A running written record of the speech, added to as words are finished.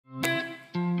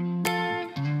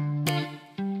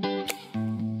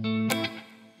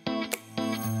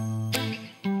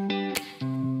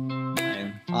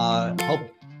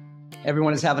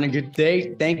everyone is having a good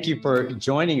day. Thank you for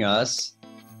joining us.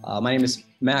 My name is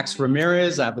Max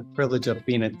Ramirez. I have the privilege of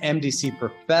being an MDC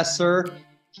professor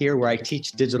here where I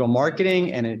teach digital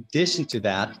marketing. And in addition to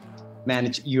that,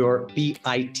 manage your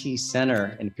BIT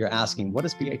Center. And if you're asking, what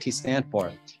does BIT stand for?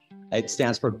 It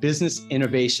stands for Business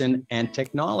Innovation and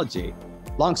Technology.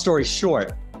 Long story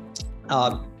short,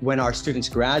 when our students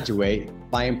graduate,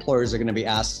 my employers are going to be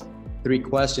asked 3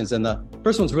 questions. And the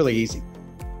first one's really easy.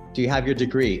 Do you have your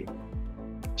degree?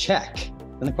 Check.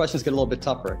 And the questions get a little bit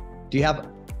tougher. Do you have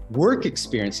work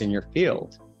experience in your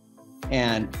field?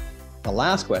 And the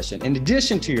last question, in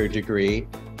addition to your degree,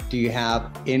 do you have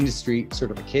industry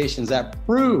certifications that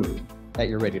prove that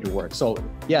you're ready to work? So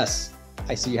yes,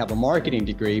 I see you have a marketing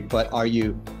degree, but are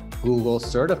you Google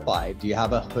certified? Do you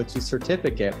have a Hootsuite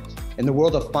certificate? In the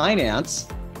world of finance,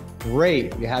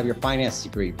 great, you have your finance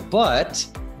degree, but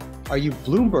are you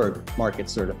Bloomberg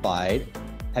market certified?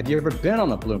 Have you ever been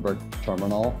on a Bloomberg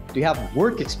terminal? Do you have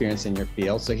work experience in your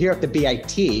field? So here at the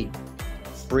BIT,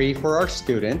 free for our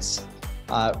students.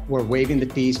 We're waiving the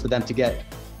fees for them to get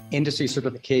industry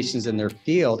certifications in their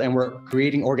field, and we're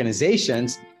creating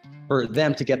organizations for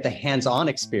them to get the hands-on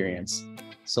experience.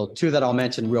 So 2 that I'll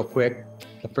mention real quick.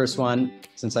 The first one,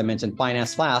 since I mentioned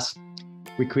finance last,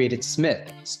 we created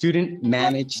SMIF, Student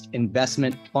Managed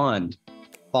Investment Fund.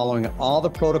 Following all the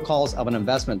protocols of an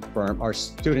investment firm, our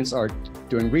students are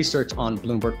doing research on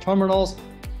Bloomberg terminals,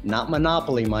 not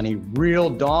monopoly money, real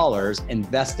dollars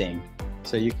investing.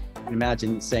 So you can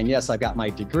imagine saying, yes, I've got my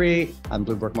degree, I'm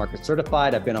Bloomberg market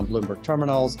certified, I've been on Bloomberg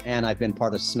terminals, and I've been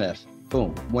part of SMIF.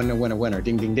 Boom, winner, winner, winner,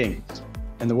 ding, ding, ding.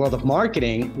 In the world of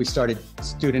marketing, we started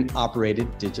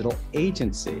student-operated digital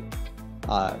agency.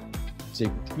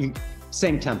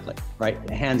 Same template, right?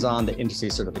 Hands-on, the industry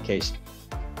certification.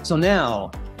 So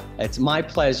now, it's my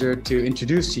pleasure to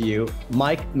introduce to you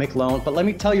Mike McGlone, but let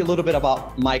me tell you a little bit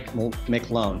about Mike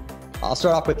McGlone. I'll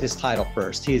start off with his title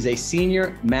first. He is a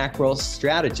senior macro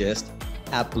strategist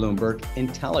at Bloomberg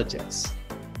Intelligence.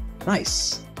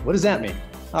 Nice. What does that mean?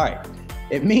 All right.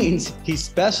 It means he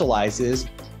specializes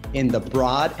in the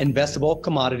broad investable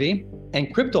commodity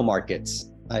and crypto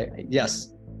markets.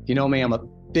 Yes, you know me, I'm a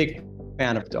big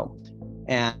fan of them.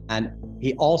 And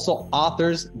he also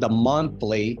authors the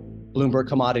monthly Bloomberg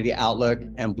Commodity Outlook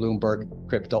and Bloomberg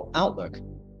Crypto Outlook.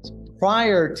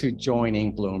 Prior to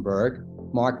joining Bloomberg,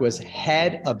 Mark was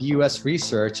head of US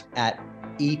research at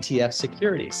ETF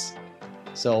Securities.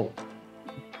 So,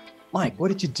 Mike, what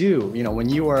did you do, when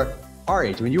you were our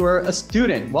age, when you were a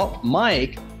student? Well,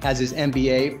 Mike has his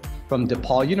MBA from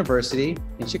DePaul University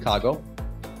in Chicago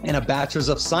and a Bachelor's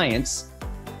of Science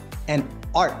and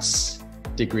Arts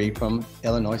degree from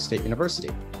Illinois State University.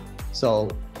 So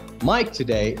Mike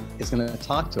today is going to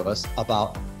talk to us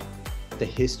about the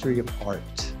history of art.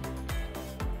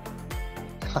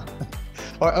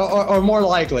 or more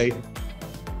likely,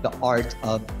 the art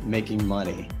of making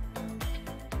money.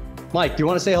 Mike, do you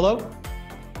want to say hello?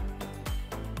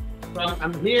 Well,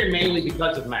 I'm here mainly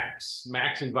because of Max.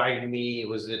 Max invited me,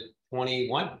 was it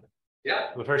 21?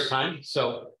 Yeah. The first time.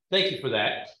 So thank you for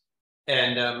that.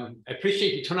 And I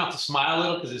appreciate you turn off the smile a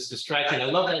little because it's distracting. I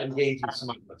love that engaging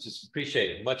smile. Just appreciate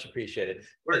it. Much appreciated.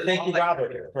 Thank you,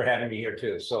 Robert, for having me here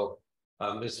too. So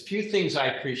there's a few things I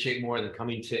appreciate more than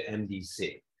coming to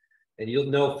MDC. And you'll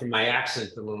know from my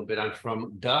accent a little bit, I'm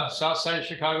from the South Side of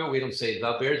Chicago. We don't say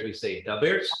the Bears, we say the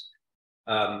Bears.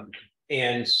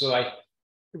 And so I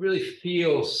really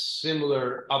feel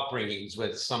similar upbringings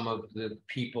with some of the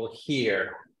people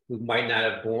here who might not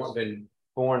have been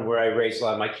born where I raised a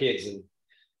lot of my kids in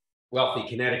wealthy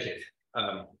Connecticut.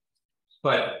 So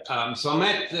I'm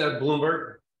at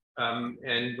Bloomberg,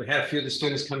 and we had a few of the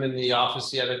students come in the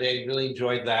office the other day. Really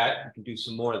enjoyed that. We can do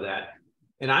some more of that.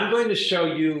 And I'm going to show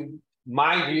you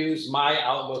my views, my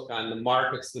outlook on the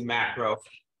markets, the macro.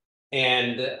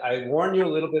 And I warn you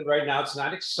a little bit right now, it's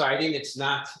not exciting. It's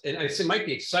not, and it might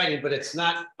be exciting, but it's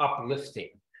not uplifting.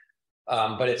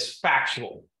 But it's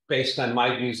factual based on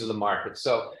my views of the market.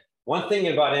 So one thing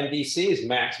about MDC is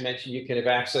Max mentioned you can have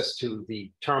access to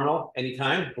the terminal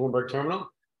anytime, Bloomberg terminal.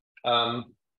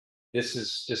 This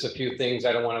is just a few things.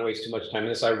 I don't want to waste too much time on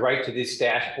this. I write to these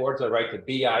dashboards. I write to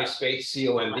BI space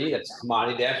COMD, that's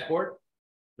commodity dashboard.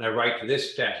 And I write to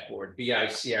this dashboard,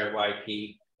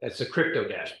 BICRYP, that's a crypto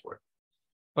dashboard.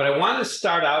 But I want to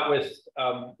start out with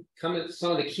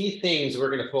some of the key things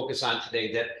we're going to focus on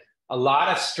today that a lot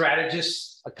of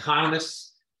strategists, economists,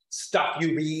 stuff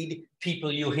you read,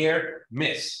 people you hear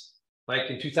miss. Like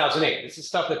in 2008, this is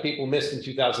stuff that people missed in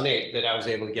 2008 that I was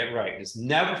able to get right. Just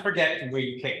never forget from where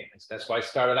you came. That's why I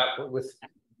started out with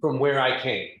from where I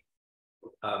came.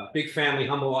 Big family,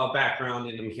 humble background,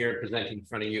 and I'm here presenting in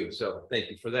front of you. So thank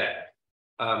you for that.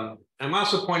 I'm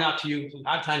also point out to you, a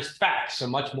lot of times facts are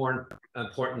much more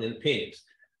important than opinions.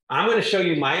 I'm going to show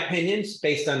you my opinions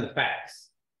based on the facts.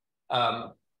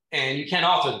 And you can't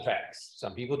alter the facts.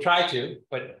 Some people try to,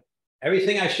 but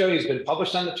everything I show you has been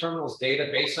published on the terminals, data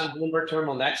based on Bloomberg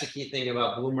terminal. And that's the key thing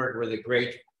about Bloomberg. We're the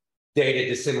great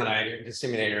data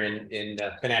disseminator in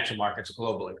financial markets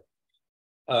globally.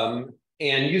 And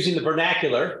using the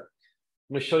vernacular,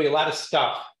 I'm going to show you a lot of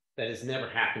stuff that has never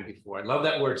happened before. I love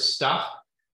that word stuff.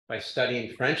 By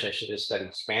studying French, I should have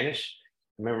studied Spanish.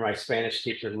 Remember, my Spanish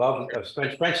teacher loved,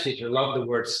 French teacher loved the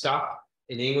word stuff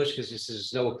in English because this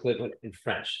is no equivalent in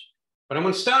French. But I'm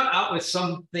going to start out with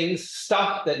some things,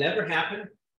 stuff that never happened.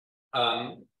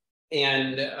 A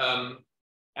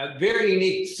very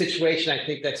unique situation. I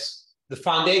think that's the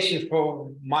foundation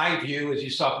for my view, as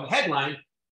you saw from the headline.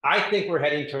 I think we're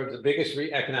heading towards the biggest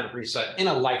economic reset in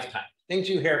a lifetime. Things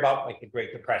you hear about, like the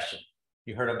Great Depression.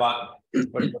 You heard about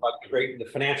the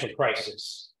financial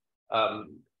crisis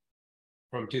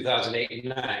from 2008 and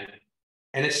 2009.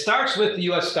 And it starts with the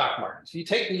US stock market. So you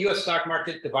take the US stock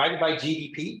market divided by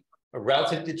GDP, or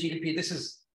relative to GDP. This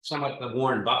is somewhat the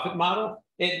Warren Buffett model.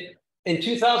 In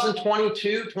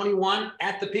 2022, 21,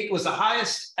 at the peak, was the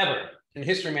highest ever in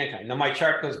history of mankind. Now, my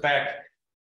chart goes back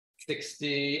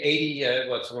 60, 80,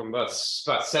 about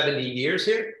 70 years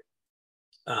here.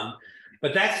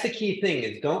 But that's the key thing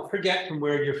is don't forget from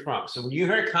where you're from. So when you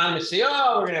hear economists say,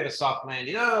 oh, we're going to have a soft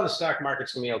landing, oh, the stock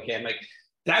market's going to be okay. I'm like,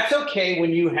 that's okay when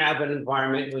you have an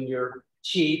environment when you're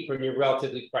cheap, when you're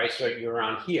relatively priced right, you're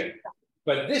around here.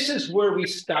 But this is where we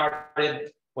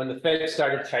started when the Fed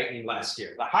started tightening last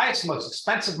year. The highest, most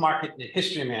expensive market in the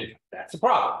history of mankind. That's a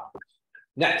problem.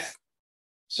 Next.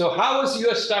 So how is the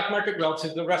US stock market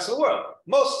relative to the rest of the world?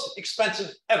 Most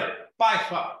expensive ever, by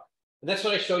far. And that's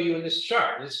what I show you in this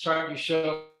chart. In this chart, you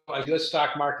show a US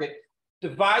stock market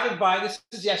divided by, this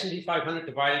is the S&P 500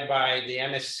 divided by the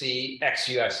MSCI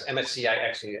ex-US.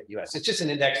 It's just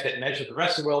an index that measures the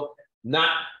rest of the world,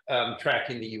 not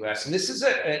tracking the US. And this is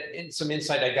some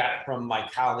insight I got from my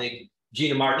colleague,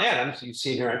 Gina Martin Adams. You've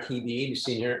seen her on TV, you've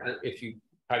seen her, if you've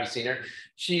probably seen her.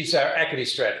 She's our equity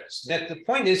strategist. That the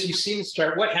point is, you see this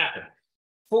chart, what happened?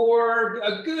 For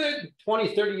a good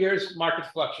 20, 30 years, market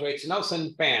fluctuates, and all of a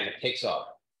sudden, bam, it takes off.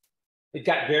 It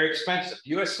got very expensive.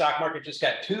 US stock market just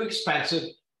got too expensive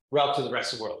relative to the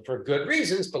rest of the world for good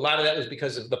reasons, but a lot of that was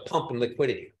because of the pump in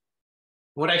liquidity.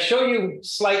 What I show you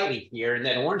slightly here in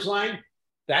that orange line,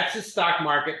 that's the stock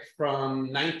market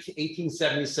from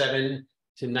 1877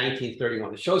 to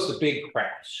 1931. It shows the big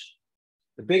crash.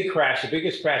 The big crash, the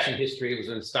biggest crash in history was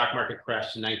when the stock market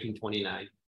crashed in 1929.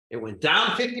 It went down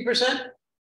 50%.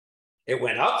 It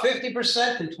went up 50% in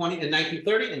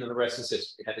 1930, and then the rest is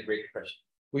history. We had the Great Depression.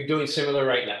 We're doing similar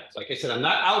right now. So like I said, I'm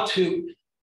not out to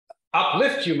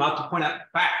uplift you, I'm out to point out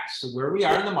facts of where we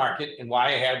are in the market and why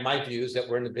I have my views that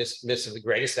we're in the midst of the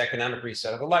greatest economic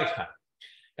reset of a lifetime.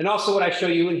 And also what I show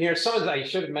you in here, some of that I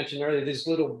should have mentioned earlier, these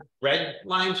little red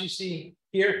lines you see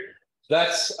here,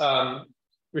 that's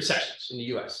recessions in the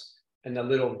US. And the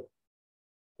little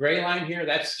gray line here,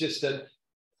 that's just a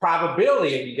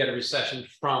probability that you get a recession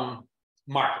from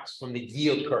markets, from the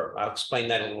yield curve. I'll explain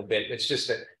that a little bit. It's just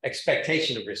an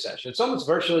expectation of recession. It's almost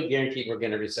virtually guaranteed we're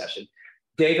getting a recession.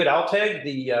 David Alteg,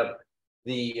 the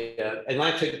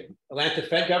Atlanta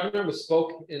Fed governor,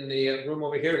 spoke in the room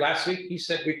over here last week. He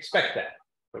said, we expect that.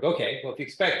 Like, okay, well, if you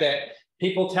expect that,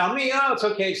 people tell me, oh, it's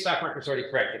okay, stock market's already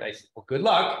corrected. I said, well, good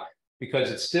luck,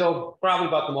 because it's still probably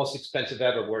about the most expensive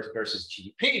ever versus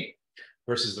GDP,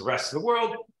 versus the rest of the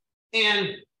world,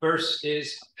 and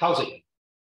versus housing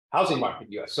market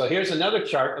US. So here's another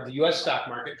chart of the US stock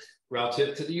market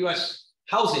relative to the US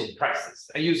housing prices.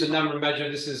 I use a number measure.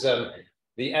 This is the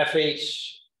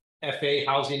FHFA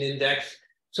housing index.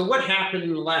 So what happened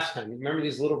in the last time? Remember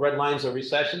these little red lines are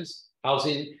recessions?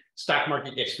 Housing stock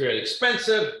market gets really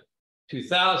expensive.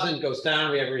 2000 goes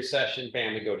down, we have a recession,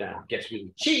 bam, we go down. It gets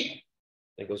really cheap,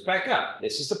 it goes back up.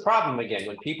 This is the problem again.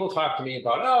 When people talk to me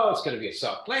about, oh, it's going to be a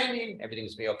soft landing,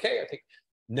 everything's going to be okay, I think,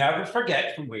 never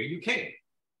forget from where you came.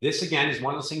 This, again, is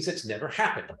one of those things that's never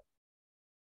happened.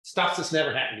 Stuff that's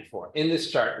never happened before. In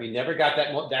this chart, we never got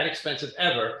that expensive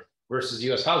ever versus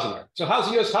US housing market. So how's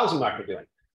the US housing market doing?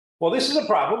 Well, this is a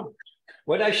problem.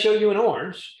 What I show you in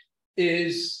orange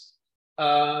is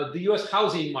the US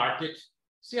housing market.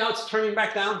 See how it's turning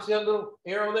back down? See that little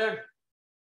arrow there?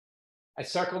 I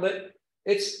circled it.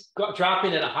 It's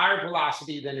dropping at a higher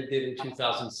velocity than it did in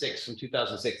 2006, from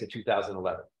 2006 to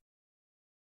 2011.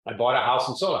 I bought a house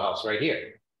and sold a house right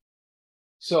here.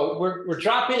 So we're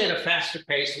dropping at a faster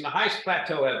pace from the highest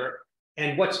plateau ever.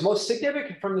 And what's most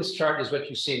significant from this chart is what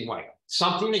you see in white.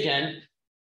 Something, again,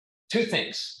 two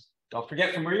things. don't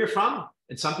forget from where you're from,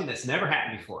 it's something that's never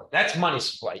happened before. That's money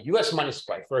supply, US money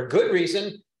supply, for a good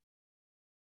reason.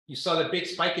 You saw the big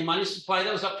spike in money supply,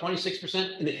 that was up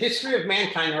 26%. In the history of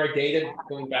mankind, our data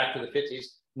going back to the 50s,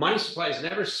 money supply has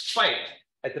never spiked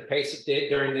at the pace it did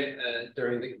during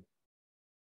the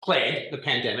plague, the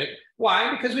pandemic.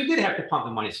 Why? Because we did have to pump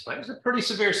the money supply. It was a pretty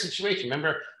severe situation.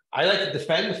 Remember, I like to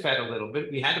defend the Fed a little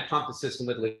bit. We had to pump the system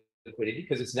with liquidity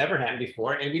because it's never happened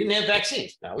before, and we didn't have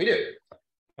vaccines. Now we do.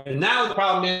 And now the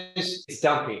problem is it's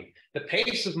dumping. The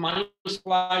pace of money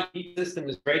supply system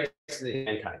is greatest in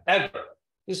mankind ever.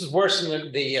 This is worse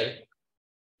than the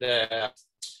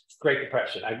Great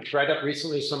Depression. I read up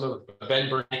recently some of Ben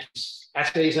Bernanke's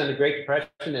essays on the Great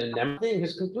Depression, and everything,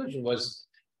 his conclusion was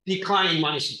declining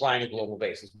money supply on a global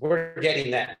basis. We're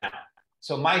getting that now.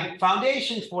 So my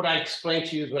foundation for what I explained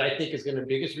to you is what I think is going to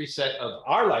be the biggest reset of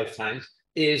our lifetimes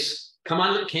is came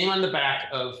on the back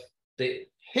of the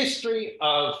history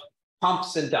of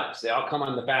pumps and dumps. They all come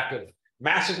on the back of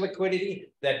massive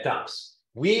liquidity that dumps.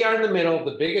 We are in the middle of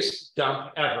the biggest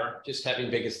dump ever, just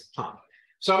having biggest pump.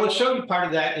 So I'm going to show you part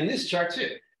of that in this chart too.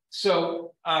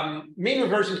 So mean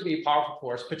reversion can be a powerful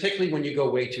force, particularly when you go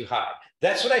way too high.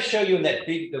 That's what I show you in that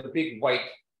the big white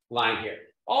line here.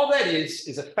 All that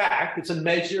is a fact. It's a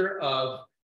measure of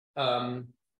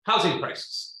housing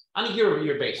prices on a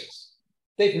year-over-year basis.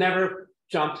 They've never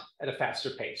jumped at a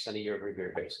faster pace on a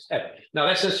year-over-year basis, ever. Now,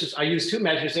 that's just, I use two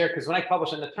measures there because when I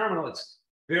publish on the terminal, it's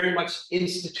very much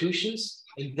institutions,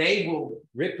 and they will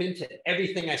rip into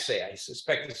everything I say. I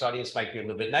suspect this audience might be a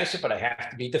little bit nicer, but I have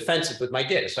to be defensive with my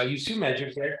data. So I use two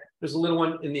measures there. There's a little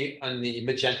one on the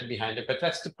magenta behind it, but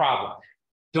that's the problem.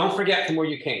 Don't forget from where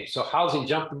you came. So housing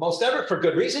jumped the most ever for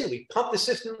good reason. We pumped the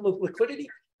system with liquidity,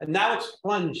 and now it's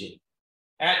plunging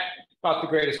at about the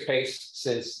greatest pace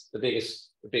since the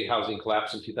big housing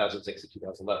collapse in 2006 to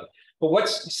 2011. But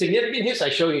what's significant here is I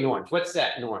show you in orange. What's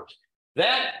that in orange?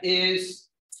 That is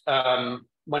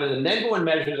one of the number one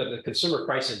measures of the consumer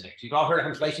price index. You've all heard of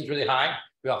inflation's really high.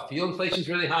 We all feel inflation's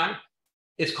really high.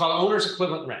 It's called owner's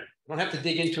equivalent rent. You don't have to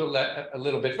dig into a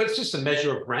little bit, but it's just a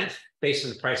measure of rent based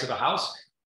on the price of a house.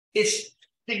 It's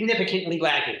significantly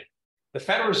lagging. The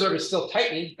Federal Reserve is still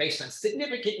tightening based on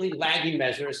significantly lagging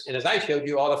measures. And as I showed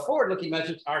you, all the forward-looking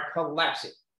measures are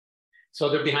collapsing. So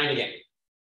they're behind again.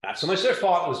 Not so much their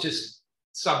fault, it was just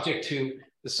subject to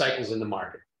the cycles in the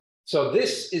market. So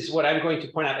this is what I'm going to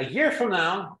point out. A year from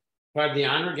now, if I have the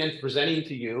honor again presenting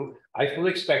to you, I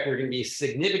fully expect we're going to be a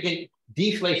significant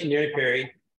deflationary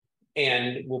period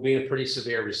and we'll be in a pretty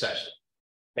severe recession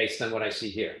based on what I see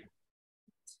here.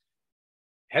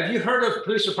 Have you heard of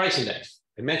producer price index?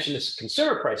 I mentioned this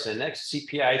consumer price index,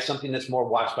 CPI, is something that's more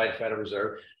watched by the Federal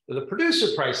Reserve. But the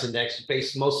producer price index,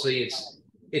 based mostly,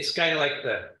 it's kind of like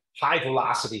the high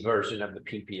velocity version of the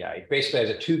PPI. It basically has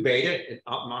a 2 beta. It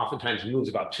oftentimes moves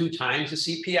about 2 times the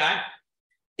CPI.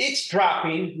 It's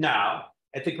dropping now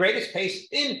at the greatest pace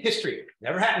in history.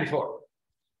 Never happened before.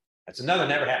 That's another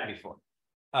never happened before.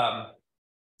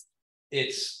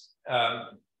 There's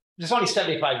only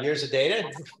 75 years of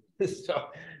data. So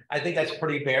I think that's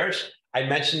pretty bearish. I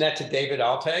mentioned that to David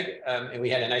Alteg, and we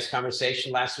had a nice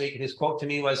conversation last week. And his quote to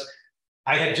me was,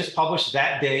 I had just published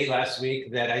that day last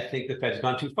week that I think the Fed's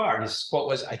gone too far. And his quote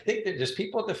was, I think that there's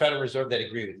people at the Federal Reserve that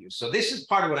agree with you. So this is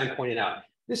part of what I'm pointing out.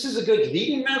 This is a good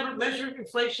leading measure of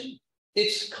inflation.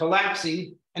 It's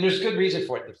collapsing, and there's good reason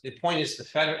for it. The point is the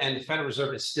Federal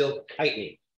Reserve is still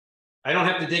tightening. I don't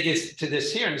have to dig into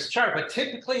this here in this chart, but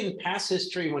typically in past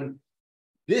history, when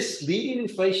this leading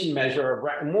inflation measure,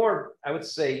 or more, I would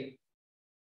say,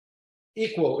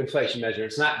 equal inflation measure,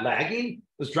 it's not lagging,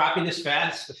 was dropping this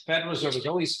fast, the Federal Reserve was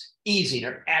always easing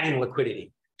or adding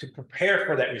liquidity to prepare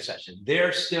for that recession.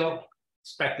 They're still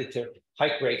expected to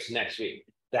hike rates next week.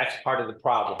 That's part of the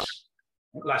problem.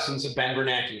 Lessons of Ben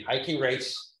Bernanke, hiking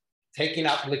rates, taking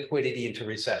out liquidity into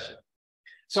recession.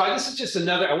 So this is just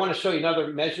another, I want to show you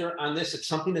another measure on this. It's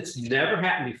something that's never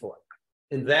happened before.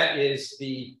 And that is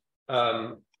the,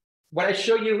 what I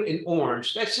show you in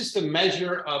orange, that's just a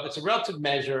measure of, it's a relative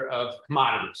measure of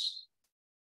commodities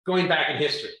going back in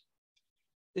history.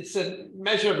 It's a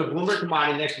measure of the Bloomberg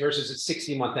Commodity Index versus its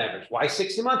 60-month average. Why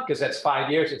 60-month? Because that's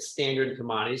 5 years, it's standard in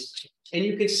commodities. And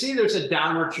you can see there's a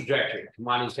downward trajectory.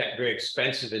 Commodities got very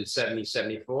expensive in 70,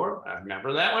 74. I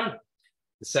remember that one.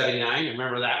 The 79, I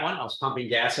remember that one. I was pumping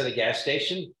gas at a gas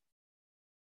station,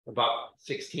 about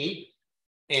 16.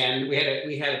 And we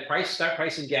had a start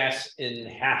pricing gas in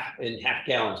half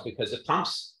gallons because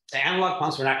the analog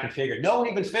pumps were not configured. No one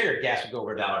even figured gas would go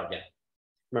over $1 again.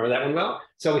 Remember that one well?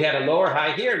 So we had a lower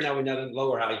high here, now we have another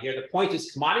lower high here. The point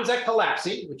is commodities are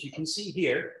collapsing, which you can see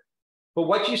here. But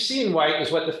what you see in white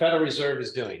is what the Federal Reserve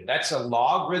is doing. That's a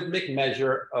logarithmic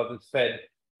measure of the Fed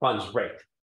funds rate.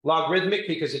 Logarithmic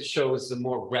because it shows the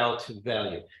more relative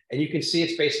value. And you can see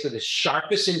it's basically the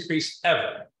sharpest increase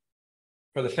ever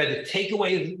for the Fed to take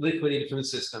away liquidity from the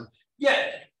system.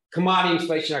 Yet commodity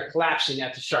inflation are collapsing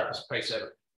at the sharpest price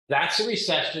ever. That's a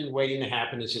recession waiting to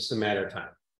happen. It's just a matter of time.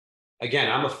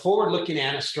 Again, I'm a forward-looking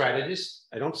strategist.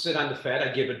 I don't sit on the Fed.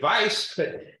 I give advice,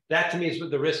 but that to me is what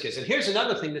the risk is. And here's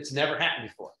another thing that's never happened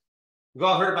before. We've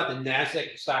all heard about the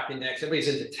NASDAQ stock index. Everybody's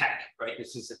into tech, right?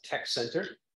 This is a tech center.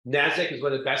 NASDAQ is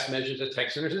one of the best measures of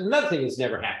tech centers. There's another thing that's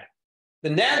never happened. The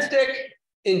NASDAQ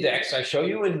index, I show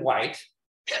you in white,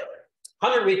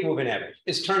 100-week moving average,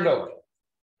 is turned over.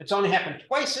 It's only happened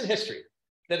twice in history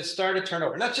that it started to turn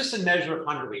over. Not just a measure of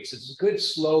 100 weeks. It's a good,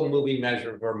 slow-moving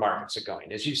measure of where markets are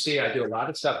going. As you see, I do a lot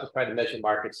of stuff to try to measure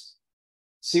markets,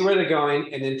 see where they're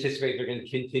going, and anticipate they're going to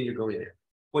continue going there.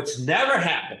 What's never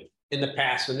happened in the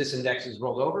past when this index is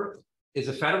rolled over is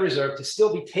the Federal Reserve to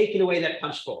still be taking away that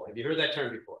punch bowl. Have you heard that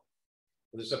term before?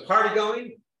 When there's a party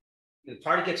going, and the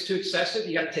party gets too excessive,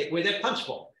 you got to take away that punch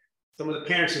bowl. Some of the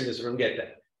parents in this room get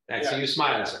that. I see you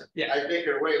smiling, sir. Yeah. I take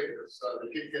it away so the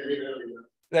kids can read it.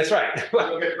 That's right.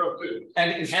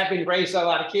 And having raised a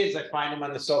lot of kids, I find them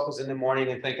on the sofas in the morning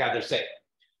and thank God they're safe.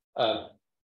 But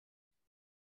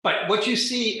what you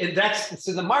see, and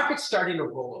so the market's starting to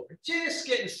roll over, just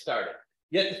getting started.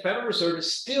 Yet the Federal Reserve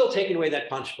is still taking away that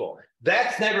punch bowl.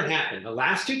 That's never happened. The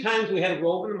last two times we had a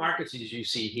roll over in the markets, as you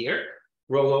see here,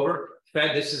 roll over,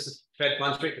 Fed, this is the Fed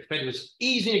funds rate. The Fed was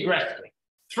easing aggressively,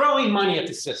 throwing money at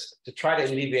the system to try to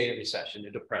alleviate a recession,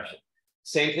 a depression.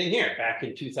 Same thing here. Back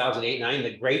in 2008-9,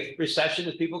 the Great Recession,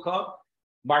 as people call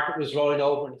it, market was rolling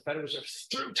over and the Federal Reserve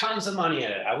threw tons of money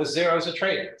at it. I was there, I was a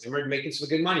trader. We were making some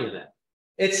good money in that.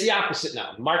 It's the opposite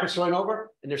now. The market's rolling over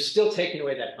and they're still taking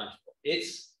away that punch bowl.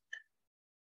 It's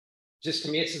just,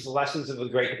 to me, it's just the lessons of the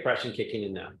Great Depression kicking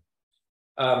in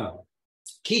now.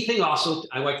 Key thing also,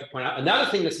 I like to point out, another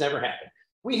thing that's never happened.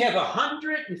 We have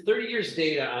 130 years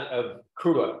data of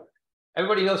crude oil.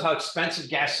 Everybody knows how expensive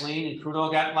gasoline and crude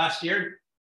oil got last year.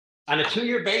 On a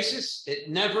 2-year basis, it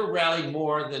never rallied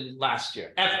more than last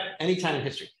year, ever, anytime in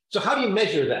history. So how do you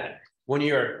measure that when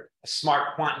you're a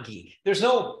smart quant geek? There's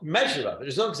no measure of it.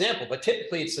 There's no example, but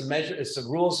typically it's the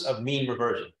rules of mean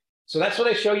reversion. So that's what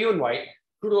I show you in white.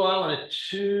 Crude oil on a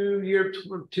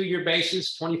 2-year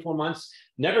basis, 24 months,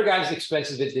 never got as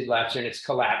expensive as it did last year, and it's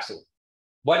collapsing.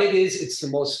 What it is, it's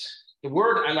the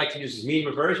word I like to use is mean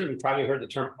reversion. You've probably heard the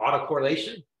term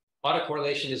autocorrelation.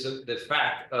 Autocorrelation is the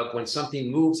fact of when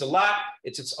something moves a lot,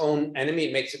 it's its own enemy.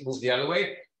 It makes it move the other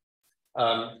way.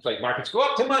 Like markets go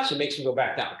up too much, it makes them go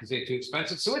back down because they're too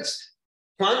expensive. So it's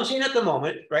plunging at the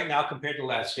moment right now compared to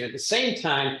last year. At the same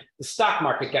time, the stock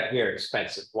market got very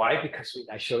expensive. Why? Because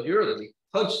I showed you earlier, we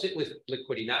punched it with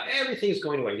liquidity. Now everything's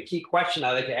going away. The key question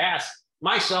I like to ask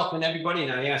myself and everybody,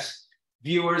 and I ask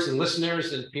viewers and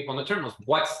listeners and people in the terminals,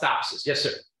 what stops us? Yes,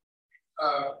 sir.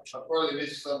 I probably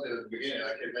missed something at the beginning.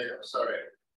 I can't make it. I'm sorry.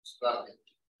 Stop me.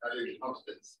 I didn't post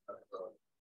it.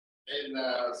 In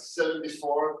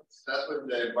 74, that's when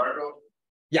the embargo.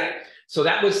 Yeah. So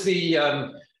that was the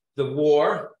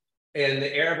war and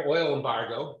the Arab oil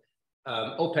embargo,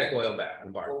 OPEC oil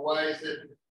embargo. Well, why is it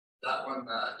that one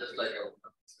just like a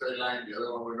straight line? The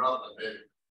other one went up and then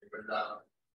it went down.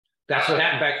 That's what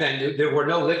happened back then. There were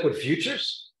no liquid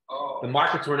futures. Oh. The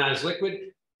markets were not as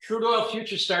liquid. Crude oil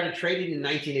futures started trading in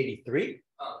 1983.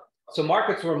 So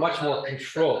markets were much more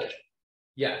controlled.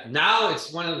 Yeah, now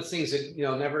it's one of the things that,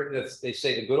 they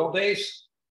say the good old days,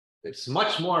 it's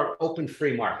much more open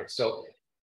free markets. So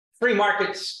free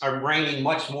markets are reigning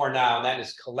much more now, and that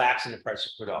is collapsing the price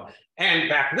of crude oil. And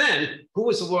back then, who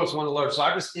was the world's one of the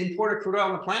largest importer of crude oil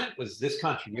on the planet? Was this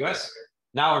country, US.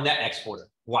 Now we're net exporter.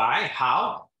 Why?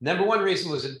 How? Number one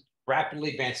reason was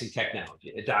rapidly advancing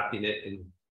technology, adopting it and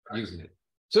using it.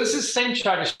 So this is the same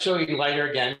chart I show you later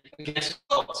again against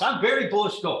gold. So I'm very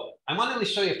bullish gold. I want to only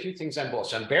show you a few things I'm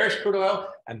bullish. I'm bearish crude oil.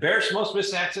 I'm bearish most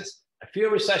risk assets. I feel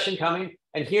a recession coming.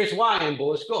 And here's why I'm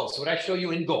bullish gold. So what I show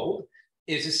you in gold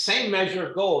is the same measure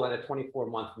of gold on a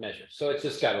 24-month measure. So it's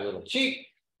just got a little cheap.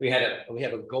 We have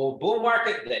a gold bull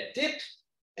market that dipped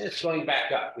and it's going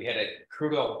back up. We had a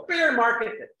crude oil bear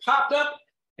market that popped up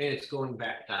and it's going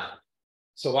back down.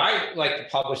 So I like to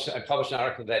published an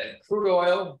article that crude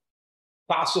oil,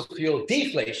 fossil fuel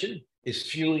deflation is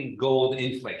fueling gold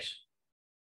inflation.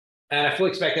 And I fully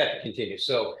expect that to continue.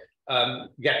 So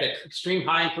you got that extreme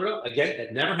high in crude oil. Again,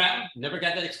 that never happened, never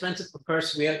got that expensive. Of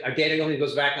course, our data only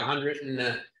goes back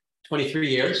 123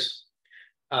 years.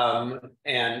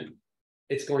 And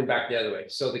it's going back the other way.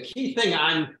 So the key thing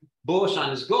I'm bullish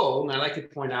on is gold. And I like to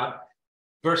point out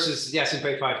versus the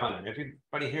S&P 500.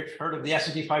 Everybody here heard of the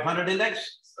S&P 500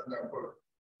 index?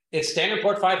 It's Standard &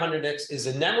 Poor's 500 index is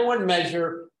the #1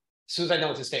 measure. As soon as I know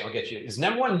what to say, I'll get you. It's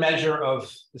 #1 measure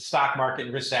of the stock market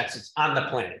and risk assets on the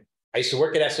planet. I used to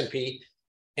work at S&P,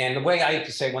 and the way I used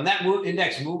to say, when that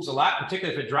index moves a lot,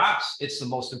 particularly if it drops, it's the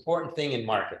most important thing in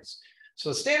markets. So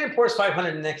the Standard & Poor's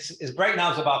 500 index is right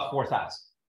now is about 4,000.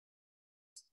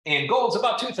 And gold's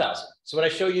about 2,000. So what I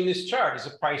show you in this chart is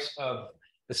the price of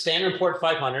the Standard & Poor's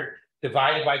 500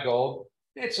 divided by gold.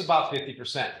 It's about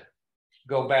 50%.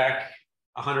 Go back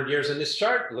 100 years in this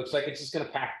chart, it looks like it's just going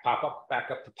to pop up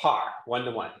back up to par,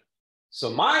 1-to-1. So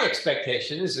my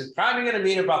expectation is it's probably going to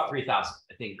meet about 3,000.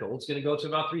 I think gold's going to go to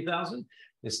about 3,000.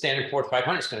 The Standard & Poor's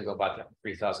 500 is going to go about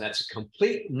 3,000. That's a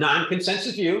complete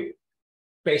non-consensus view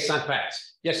based on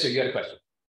facts. Yes, sir, you had a question.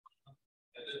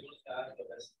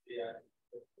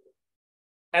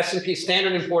 S&P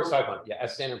Standard & Poor's 500. Yeah,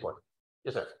 Standard & Poor's.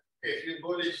 Yes, sir. If you're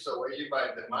bullish, so where you buy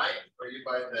the mine or you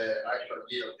buy the actual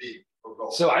GLD for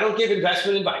gold? So I don't give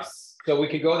investment advice. So we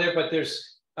could go there, but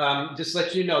there's just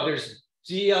let you know there's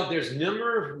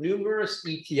numerous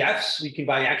ETFs. We can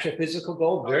buy actual physical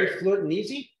gold, very fluid and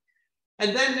easy.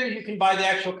 And then there you can buy the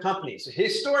actual companies. So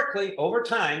historically, over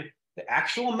time, the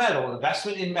actual metal,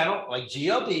 investment in metal like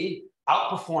GLD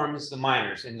outperforms the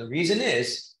miners. And the reason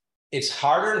is it's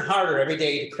harder and harder every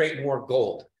day to create more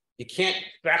gold. You can't,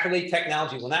 rapidly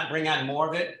technology will not bring on more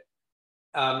of it.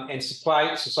 And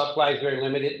supply is very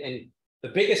limited. And the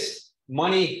biggest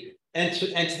money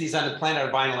entities on the planet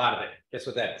are buying a lot of it. Guess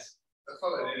what that is? That's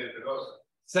all I needed to know.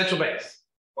 Central banks.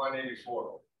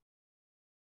 184.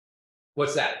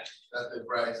 What's that? That's the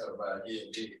price of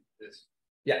GLD.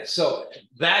 Yeah, so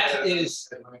that is,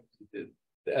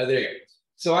 there you go.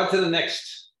 So on to the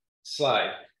next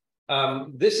slide.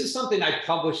 This is something I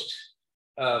published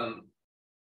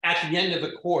at the end of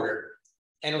the quarter.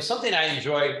 And it was something I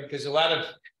enjoyed because a lot of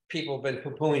people have been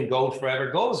poo-pooing gold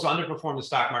forever. Gold has underperformed the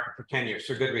stock market for 10 years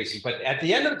for good reason. But at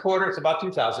the end of the quarter, it's about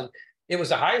 2,000. It was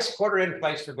the highest quarter end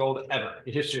price for gold ever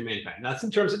in history of mankind. That's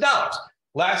in terms of dollars.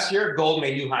 Last year, gold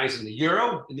made new highs in the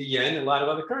euro, in the yen, and a lot of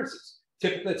other currencies.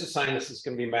 Typically, it's a sign this is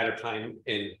going to be a matter of time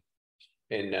in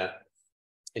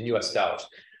US dollars.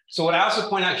 So what I also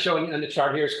point out showing on the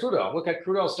chart here is crude oil. Look at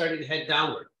crude oil starting to head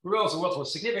downward. Crude oil is the world's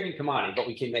most significant commodity, but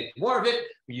we can make more of it.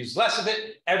 We use less of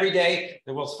it every day.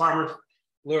 The world's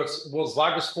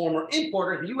largest former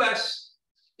importer, the US,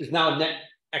 is now a net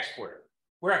exporter.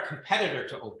 We're a competitor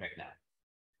to OPEC now.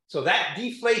 So that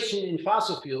deflation in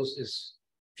fossil fuels is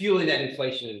fueling that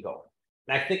inflation in gold.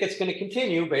 And I think it's going to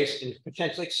continue and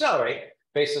potentially accelerate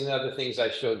based on the other things I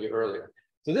showed you earlier.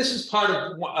 So this is part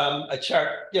of a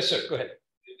chart. Yes, sir, go ahead.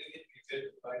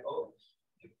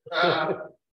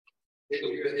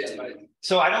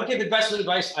 So I don't give investment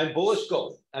advice. I'm bullish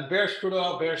gold. I'm bearish crude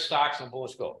oil, bearish stocks, I'm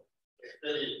bullish gold.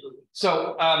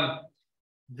 So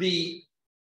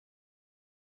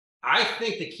I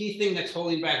think the key thing that's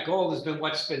holding back gold has been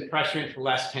what's been pressuring for the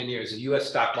last 10 years, the US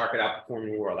stock market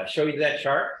outperforming the world. I show you that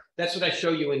chart. That's what I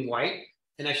show you in white,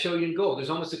 and I show you in gold. There's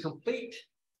almost a complete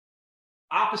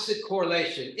opposite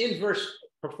correlation, inverse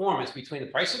performance between the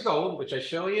price of gold, which I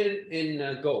show you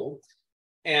in gold,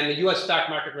 and the US stock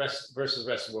market versus the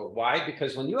rest of the world. Why?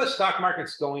 Because when the US stock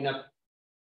market's going up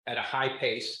at a high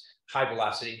pace, high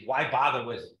velocity, why bother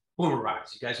with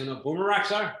boomerangs? You guys know what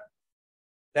boomerangs are?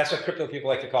 That's what crypto people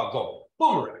like to call gold,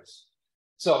 boomerangs.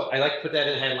 So I like to put that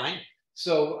in a headline.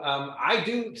 So I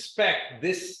do expect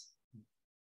this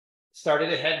started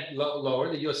to head lower.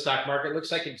 The US stock market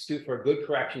looks like it's due for a good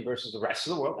correction versus the rest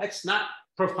of the world. That's not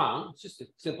profound. It's just a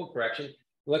simple correction. It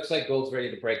looks like gold's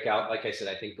ready to break out. Like I said,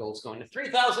 I think gold's going to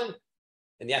 3,000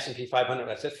 and the S&P 500,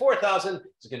 that's at 4,000,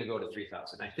 is going to go to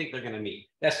 3,000. I think they're going to meet.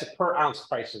 That's the per ounce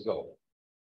price of gold.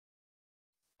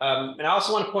 And I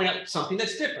also want to point out something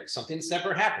that's different, something that's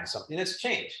never happened, something that's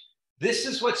changed. This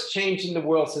is what's changed in the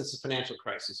world since the financial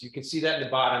crisis. You can see that in the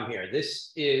bottom here.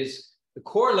 This is the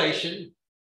correlation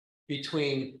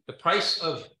between the price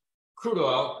of crude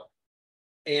oil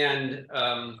and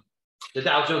the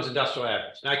Dow Jones Industrial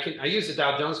Average. And I use the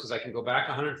Dow Jones because I can go back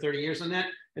 130 years on that.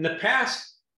 In the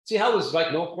past, see how it was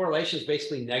like no correlation, is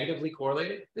basically negatively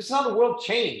correlated? This is how the world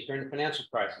changed during the financial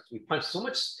crisis. We punched so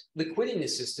much liquidity in the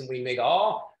system, we made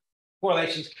all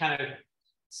correlations kind of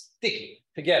sticky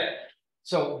together.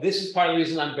 So this is part of the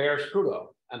reason I'm bearish crude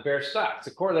oil. I'm bearish stocks.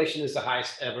 The correlation is the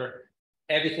highest ever.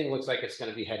 Everything looks like it's going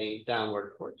to be heading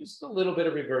downward for just a little bit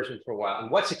of reversion for a while.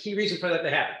 And what's the key reason for that to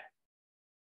happen?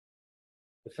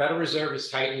 The Federal Reserve is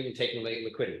tightening and taking away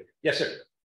liquidity. Yes, sir.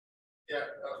 Yeah,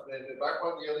 the back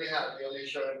one you only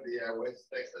showing the West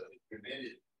Texas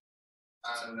Intermediate.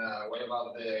 And what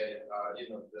about the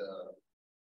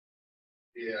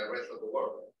the rest of the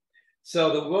world?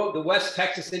 So the West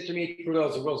Texas Intermediate crude oil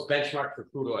is the world's benchmark for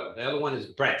crude oil. The other one is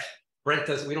Brent. We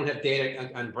don't have data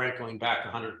on Brent going back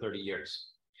 130 years.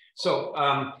 So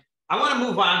I want to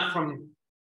move on from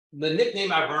the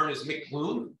nickname I've earned is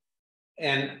McGlone.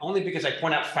 And only because I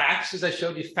point out facts, as I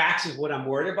showed you, facts is what I'm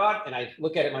worried about. And I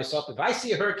look at it myself. If I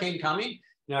see a hurricane coming,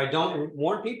 I don't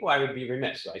warn people, I would be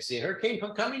remiss. So I see a hurricane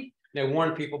coming, and I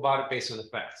warn people about it based on the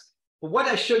facts. But what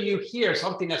I show you here is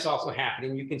something that's also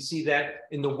happening. You can see that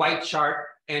in the white chart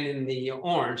and in the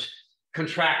orange,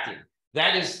 contracting.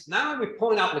 That is not only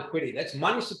pulling out liquidity, that's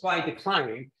money supply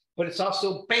declining, but it's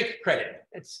also bank credit.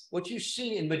 It's what you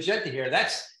see in magenta here.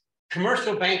 That's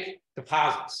commercial bank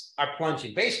deposits are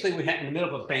plunging. Basically, we're in the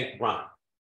middle of a bank run.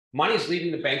 Money is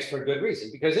leaving the banks for a good reason,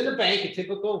 because in the bank, a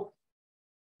typical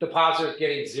depositor is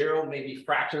getting 0, maybe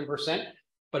fraction %,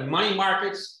 but money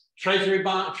markets, treasury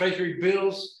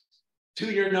bills,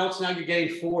 2-year notes, now you're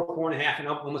getting 4, 4.5, and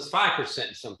up almost 5%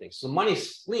 in some things. So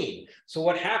money's fleeing. So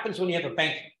what happens when you have a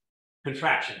bank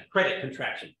contraction, credit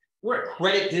contraction? We're a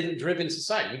credit-driven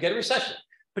society. You get a recession,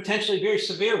 potentially a very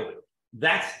severe one.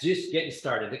 That's just getting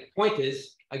started. The point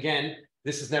is, again,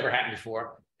 this has never happened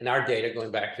before in our data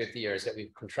going back 50 years that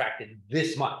we've contracted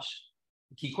this much.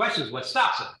 The key question is what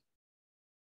stops it?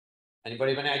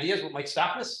 Anybody have any ideas what might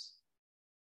stop this?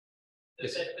 The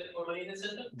Fed put more money in the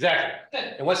system? Exactly.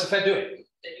 And what's the Fed doing?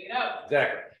 Taking it out.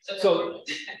 Exactly. So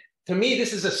to me,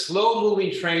 this is a slow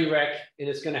moving train wreck, and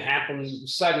it's going to happen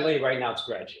suddenly. Right now, it's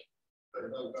gradual.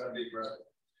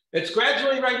 It's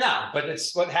gradually right now, but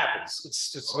it's what happens.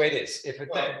 It's just the way it is. If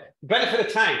the benefit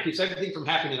of time keeps everything from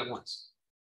happening at once.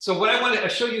 So what I want to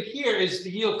show you here is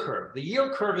the yield curve. The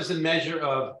yield curve is a measure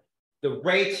of the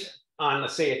rate on,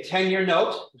 let's say, a 10-year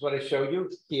note, is what I showed you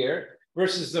here,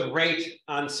 versus the rate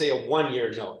on, say, a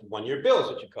 1-year note. 1-year bill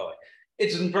is what you call it.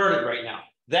 It's inverted right now.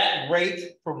 That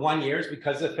rate for 1 year,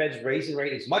 because the Fed's raising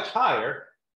rate is much higher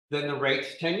than the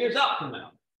rate 10 years out from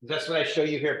now. That's what I show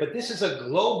you here. But this is a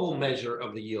global measure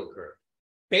of the yield curve.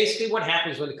 Basically, what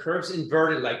happens when the curve's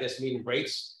inverted like this, meaning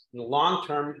rates in the long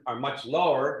term are much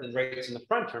lower than rates in the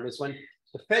front term, is when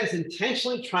the Fed's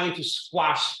intentionally trying to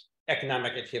squash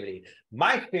economic activity.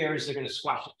 My fear is they're going to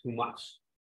squash it too much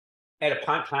at a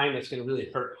time that's going to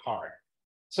really hurt hard.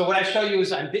 So what I show you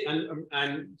is I'm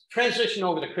transitioning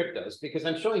over to cryptos because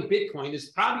I'm showing Bitcoin is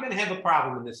probably going to have a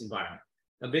problem in this environment.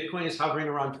 Now, Bitcoin is hovering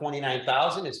around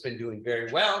 29,000. It's been doing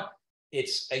very well.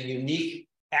 It's a unique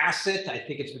asset. I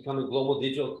think it's becoming global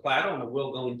digital collateral and the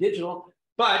world going digital.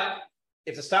 But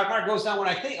if the stock market goes down,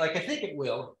 I think it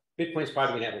will, Bitcoin's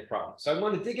probably going to have a problem. So I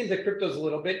want to dig into cryptos a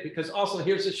little bit because also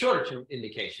here's the shorter term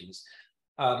indications.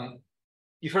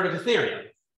 You've heard of Ethereum.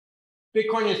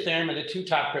 Bitcoin and Ethereum are the two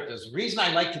top cryptos. The reason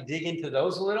I like to dig into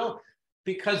those a little,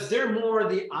 because they're more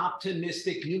the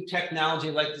optimistic new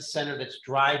technology like the center that's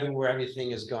driving where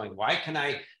everything is going. Why can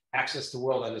I access the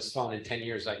world on this phone in 10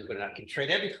 years? I can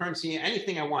trade every currency,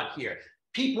 anything I want here.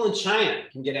 People in China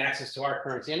can get access to our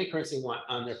currency, any currency they want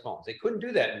on their phones. They couldn't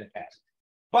do that in the past.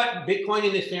 But Bitcoin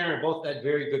and Ethereum are both at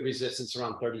very good resistance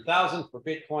around 30,000 for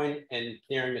Bitcoin and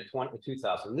Ethereum at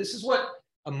 2,000. This is what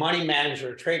a money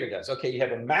manager or trader does. Okay, you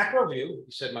have a macro view, you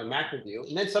said my macro view,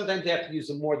 and then sometimes they have to use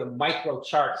the micro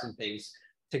charts and things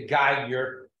to guide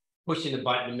your pushing the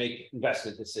button to make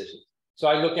investment decisions. So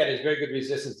I look at it as very good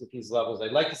resistance at these levels.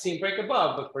 I'd like to see them break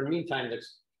above, but for the meantime,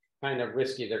 it's kind of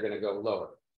risky. They're going to go lower.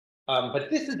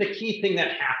 But this is the key thing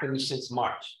that happened since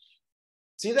March.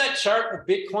 See that chart of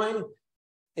Bitcoin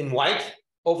in white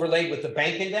overlaid with the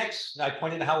bank index? I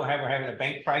pointed out how we're having a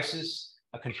bank crisis,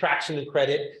 a contraction in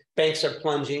credit. Banks are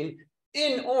plunging.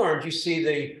 In orange, you see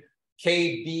the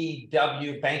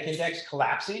KBW bank index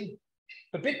collapsing.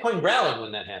 But Bitcoin rallied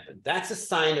when that happened. That's a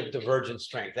sign of divergent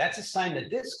strength. That's a sign that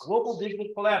this global digital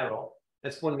collateral,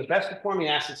 that's one of the best performing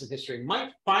assets in history,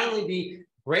 might finally be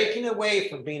breaking away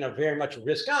from being a very much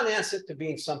risk-on asset to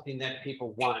being something that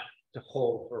people want to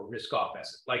hold for a risk-off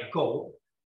asset, like gold,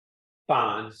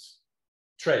 bonds,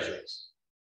 treasuries.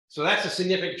 So that's a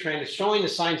significant trend. It's showing the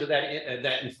signs of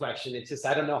that inflection. It's just,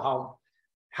 I don't know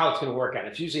how it's going to work out.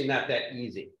 It's usually not that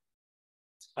easy.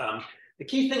 The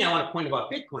key thing I want to point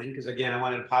about Bitcoin, because again, I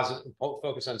wanted to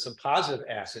focus on some positive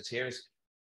assets here, is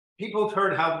people have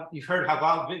heard you've heard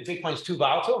how Bitcoin's too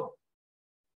volatile.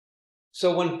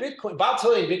 So when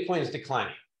volatility in Bitcoin is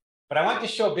declining, but I want to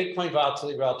show Bitcoin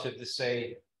volatility relative to,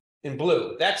 say, in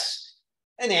blue. That's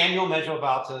an annual measure of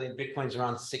volatility. Bitcoin's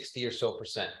around 60 or so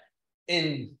 %.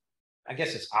 In, I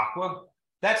guess it's aqua,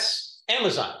 that's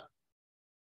Amazon.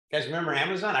 You guys remember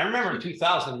Amazon? I remember in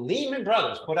 2000, Lehman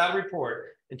Brothers put out a report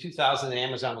in 2000 that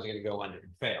Amazon was going to go under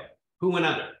and fail. Who went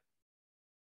under?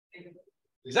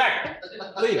 Exactly.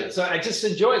 Believe it. So I just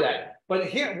enjoy that. But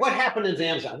here, what happened in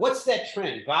Amazon? What's that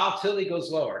trend? Volatility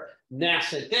goes lower.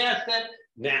 Nascent asset,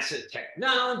 nascent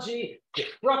technology,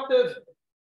 disruptive,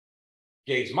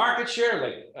 gains market share,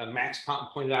 like Max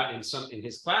pointed out in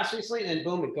his class recently, and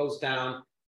boom, it goes down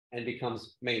and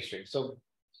becomes mainstream. So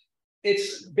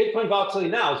it's Bitcoin volatility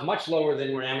now is much lower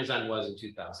than where Amazon was in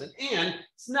 2000, and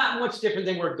it's not much different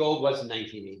than where gold was in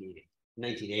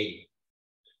 1980.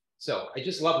 So I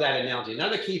just love that analogy.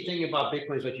 Another key thing about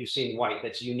Bitcoin is what you see in white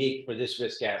that's unique for this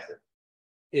risk asset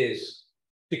is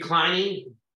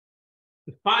declining,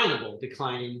 definable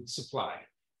declining supply.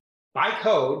 By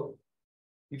code,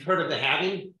 you've heard of the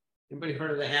halving. Anybody heard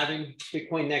of the halving?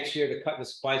 Bitcoin next year, the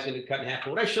supply is going to cut in half.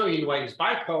 But what I show you in white is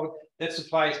by code, that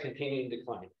supply is continuing to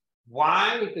decline.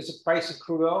 Why does the price of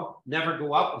crude oil never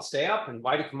go up and stay up? And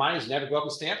why do commodities never go up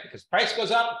and stay up? Because price goes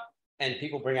up and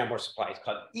people bring on more supply. It's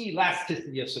called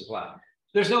elasticity of supply.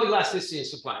 There's no elasticity in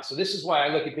supply. So this is why I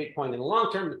look at Bitcoin in the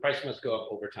long term, the price must go up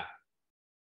over time.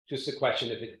 Just a question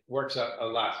if it works out a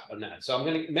lot or not. So I'm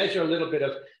going to measure a little bit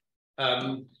of,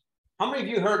 how many of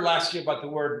you heard last year about the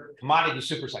word commodity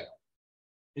supercycle?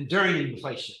 Enduring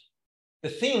inflation. The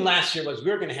theme last year was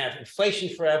we were going to have inflation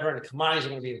forever and the commodities are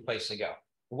going to be the place to go.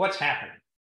 What's happening?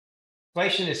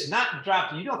 Inflation is not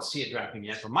dropping. You don't see it dropping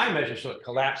yet, but my measures show it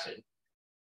collapsing.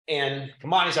 And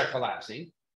commodities are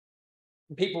collapsing.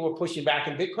 And people were pushing back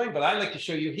in Bitcoin, but I'd like to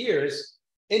show you here is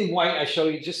in white, I show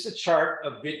you just a chart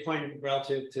of Bitcoin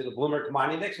relative to the Bloomberg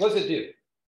Commodity Index. What does it do?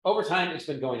 Over time, it's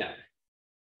been going up.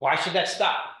 Why should that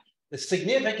stop? The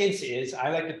significance is, I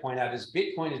like to point out, is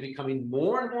Bitcoin is becoming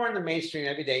more and more in the mainstream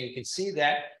every day. You can see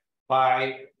that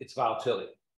by its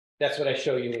volatility. That's what I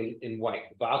show you in white.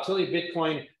 The volatility of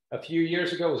Bitcoin a few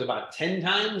years ago was about 10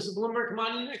 times the Bloomberg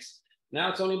Commodity Index. Now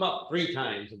it's only about 3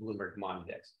 times the Bloomberg Commodity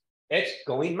Index. It's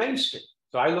going mainstream.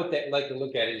 So I like to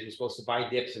look at it as you're supposed to buy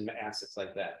dips and assets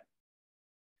like that.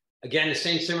 Again, the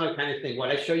same similar kind of thing. What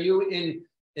I show you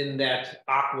in that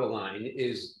aqua line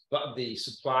is the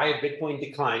supply of Bitcoin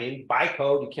declining by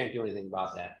code. You can't do anything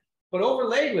about that. But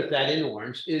overlaid with that in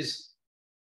orange is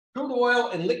crude oil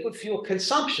and liquid fuel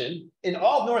consumption in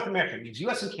all of North America, means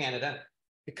US and Canada,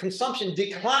 the consumption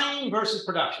declining versus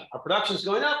production. Our production is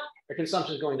going up, our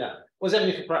consumption is going down. What does that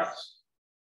mean for price?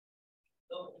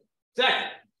 Exactly.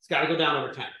 It's got to go down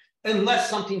over time, unless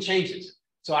something changes.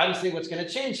 So obviously what's going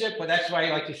to change it, but that's why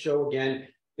I like to show again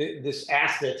this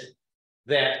asset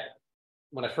that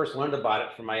when I first learned about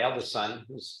it from my eldest son,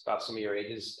 who's about some of your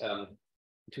ages, in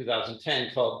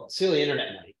 2010, called Silly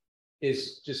Internet Money,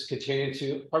 is just continuing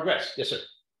to progress. Yes, sir.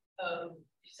 You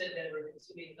said that we're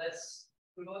consuming less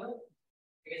crude oil.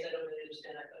 I guess I don't really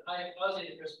understand that. I was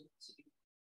interested in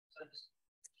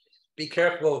be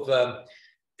careful of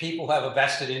people who have a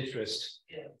vested interest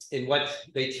in what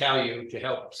they tell you to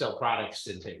help sell products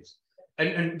and things,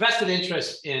 and vested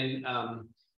interest in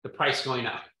the price going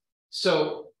up.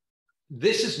 So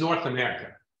this is North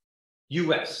America,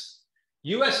 US.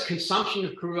 US consumption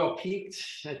of crude oil peaked,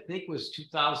 I think was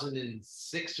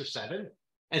 2006 or 7, and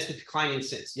it's been declining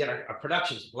since, yet our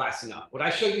production is blasting up. What I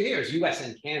show you here is US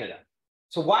and Canada.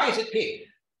 So why is it peaked?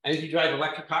 And if you drive an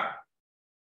electric car,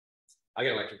 I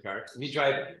get an electric car. If you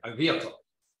drive a vehicle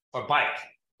or bike,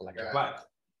 electric bike,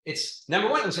 it's number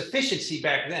one, it was efficiency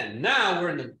back then. Now we're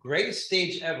in the greatest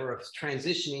stage ever of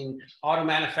transitioning auto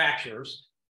manufacturers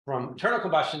from internal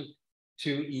combustion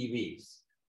to EVs.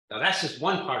 Now that's just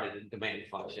one part of the demand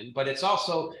function, but it's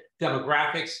also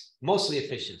demographics, mostly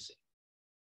efficiency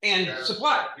and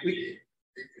supply. You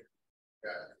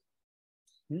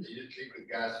just liquid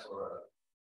gas for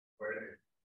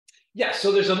yeah,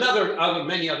 so there's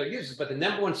many other uses, but the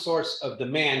number one source of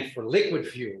demand for liquid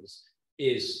fuels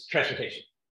is transportation.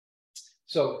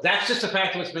 So that's just a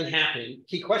fact of what's been happening.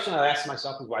 Key question I ask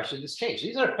myself is why should this change?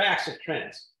 These are facts of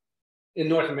trends in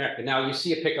North America. Now you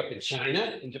see a pickup in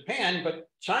China, in Japan, but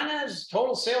China's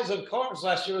total sales of cars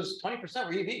last year was 20%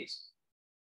 were EVs.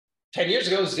 10 years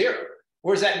ago, 0.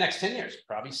 Where's that next 10 years?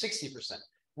 Probably 60%.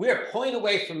 We are pulling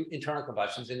away from internal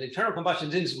combustions, and the internal combustion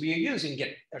engines we are using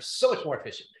are so much more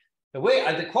efficient.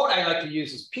 The quote I like to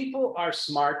use is, people are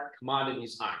smart,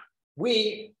 commodities aren't.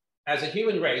 We, as a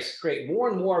human race, create more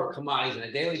and more commodities on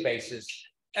a daily basis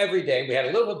every day. We had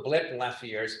a little bit of blip in the last few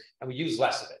years, and we use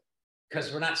less of it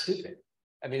because we're not stupid.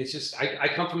 I mean, it's just, I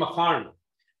come from a farm.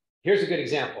 Here's a good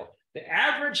example. The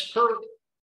average per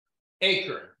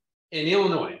acre in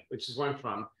Illinois, which is where I'm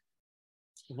from,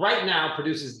 right now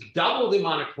produces double the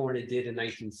amount of corn it did in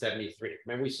 1973.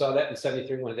 Remember, we saw that in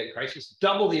 73 when the crisis,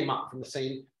 double the amount from the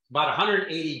same, about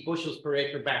 180 bushels per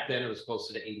acre back then. It was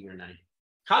closer to 80 or 90.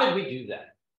 How did we do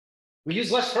that? We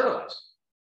use less fertilizer.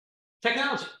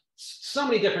 Technology. so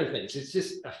many different things. It's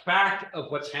just a fact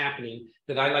of what's happening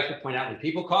that I like to point out. When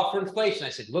people call for inflation, I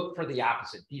said, look for the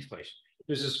opposite, deflation.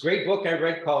 There's this great book I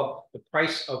read called The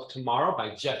Price of Tomorrow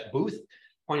by Jeff Booth,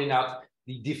 pointing out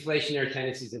the deflationary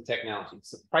tendencies in technology.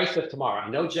 It's the price of tomorrow. I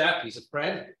know Jeff, he's a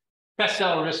friend,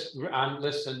 bestseller on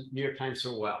lists in New York Times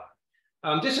so well.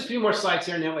 Just a few more slides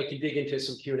here, and then we can dig into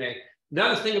some Q&A.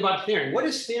 Another thing about Ethereum, what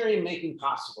is Ethereum making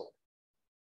possible?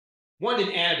 One,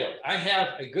 an antidote. I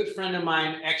have a good friend of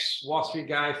mine, ex-Wall Street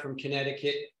guy from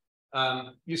Connecticut,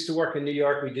 used to work in New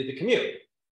York. We did the commute.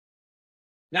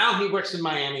 Now he works in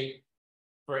Miami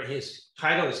for his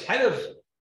title as head of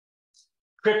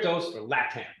cryptos for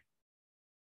LATAM.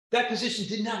 That position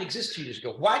did not exist 2 years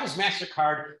ago. Why does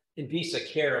MasterCard and Visa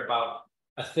care about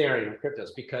Ethereum and cryptos?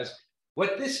 Because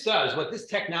what this does, what this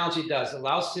technology does,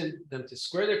 allows them to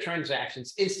square their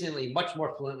transactions instantly, much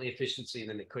more fluently, efficiently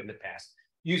than they could in the past,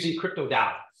 using crypto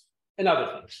dollars and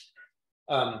other things.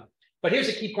 But here's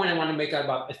a key point I want to make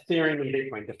about Ethereum and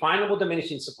Bitcoin: definable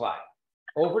diminishing supply.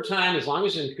 Over time, as long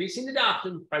as there's increasing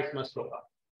adoption, price must go up.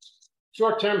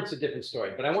 Short term, it's a different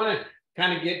story. But I want to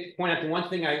kind of point out the one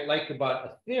thing I like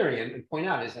about Ethereum and point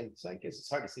out is, I guess it's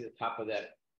hard to see the top of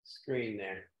that screen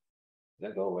there. Does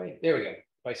that go away? There we go.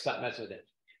 If I stop messing with it.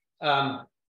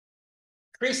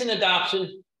 Increasing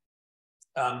adoption,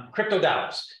 crypto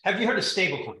dollars. Have you heard of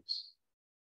stablecoins?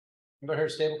 Ever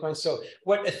heard of stablecoins? So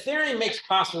what Ethereum makes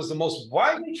possible is the most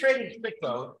widely traded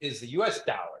crypto is the US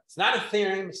dollar. It's not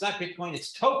Ethereum, it's not Bitcoin,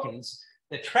 it's tokens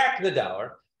that track the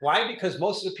dollar. Why? Because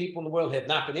most of the people in the world have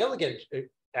not been able to get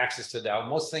access to the dollar.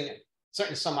 Most things,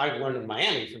 certainly some I've learned in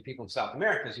Miami from people in South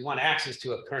America, is you want access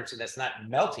to a currency that's not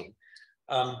melting,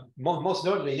 most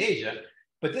notably in Asia.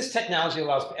 But this technology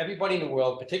allows everybody in the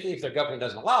world, particularly if their government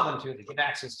doesn't allow them to get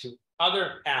access to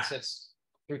other assets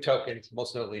through tokens,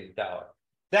 most notably the dollar.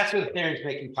 That's what Ethereum is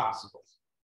making possible.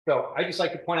 So I just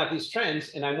like to point out these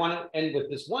trends, and I want to end with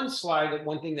this one slide. That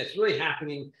one thing that's really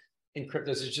happening in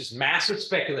cryptos is just massive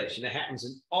speculation that happens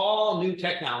in all new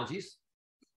technologies,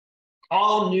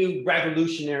 all new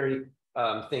revolutionary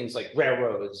things like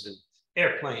railroads and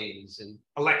airplanes and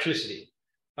electricity.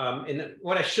 And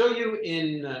what I show you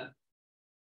in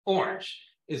orange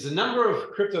is the number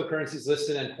of cryptocurrencies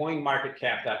listed on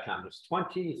coinmarketcap.com. There's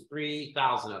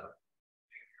 23,000 of them.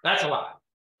 That's a lot.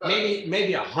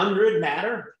 Maybe 100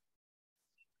 matter.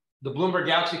 The Bloomberg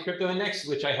Galaxy Crypto Index,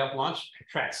 which I helped launch,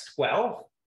 tracks 12.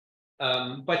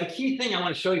 But the key thing I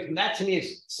want to show you from that, to me,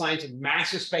 is signs of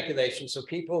massive speculation. So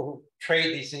people who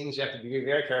trade these things, you have to be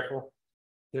very careful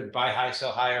to buy high,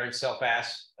 sell higher, and sell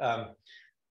fast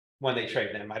when they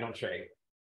trade them. I don't trade.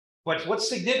 But what's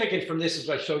significant from this is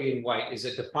what I show you in white is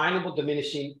a definable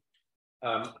diminishing,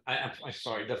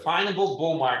 definable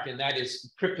bull market, and that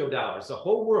is crypto dollars. The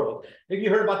whole world. Have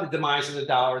you heard about the demise of the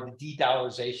dollar, the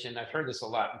de-dollarization? I've heard this a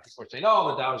lot. And people are saying, oh,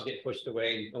 the dollar's getting pushed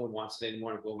away and no one wants it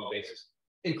anymore on a global basis.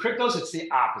 In cryptos, it's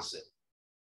the opposite.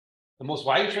 The most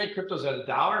widely traded cryptos are the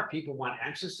dollar. People want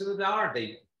access to the dollar.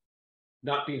 They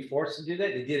not being forced to do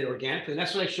that. They did it organically. And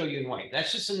that's what I show you in white.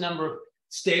 That's just a number of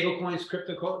stable coins,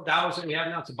 crypto dollars that we have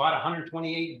now. It's about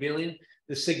 128 billion.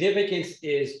 The significance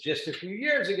is just a few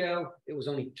years ago, it was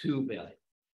only 2 billion.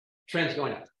 Trend's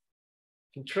going up.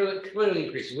 Clearly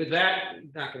increasing. With that, I'm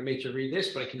not going to make you read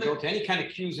this, but I can go to any kind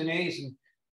of Q's and A's and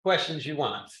questions you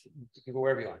want. You can go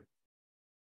wherever you want. I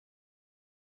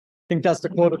think that's the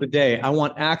quote of the day. I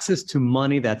want access to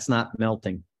money that's not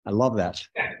melting. I love that.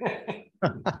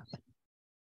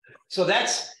 So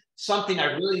that's something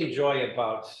I really enjoy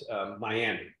about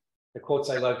Miami. The quotes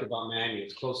I like about Miami,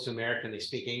 it's close to America and they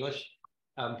speak English.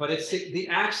 But it's the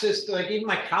access to, like, even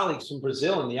my colleagues from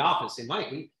Brazil in the office, they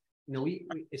might,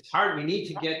 it's hard. We need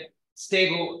to get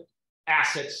stable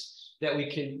assets that we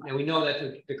can, and we know that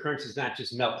the currency is not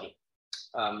just melting.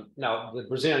 Now, the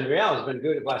Brazilian real has been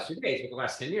good the last few days, but the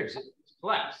last 10 years, it's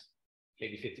collapsed,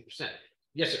 maybe 50%.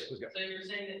 Yes, sir. Let's go. So you're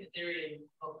saying that Ethereum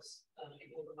helps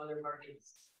people from other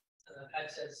markets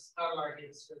access our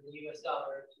markets for the US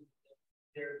dollar,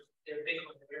 their Bitcoin,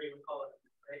 whatever you would call it,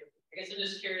 right? I guess I'm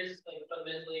just curious, like,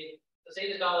 fundamentally, so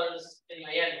say the dollar's in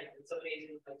Miami and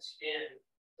somebody's in like Sudan.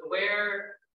 So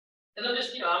where, and I'm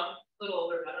just, I'm a little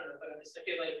older, I don't know, but I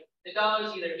feel like the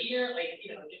dollar's either here, like,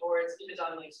 or it's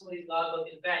on like somebody's logbook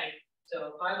in the bank.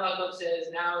 So my logbook says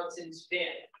now it's in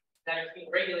Sudan. Now it's being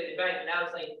regulated bank, and now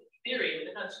it's like Ethereum,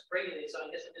 but not regulated. So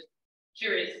I guess I'm just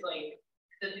curious, like,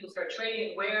 then people start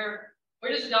trading, where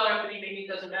does the dollar have to be? Maybe it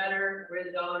doesn't matter where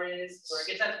the dollar is, or I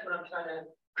guess that's what I'm trying to.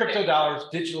 Crypto dollars,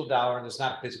 digital dollar, and it's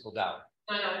not a physical dollar.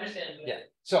 No, I understand. But... Yeah.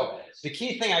 So the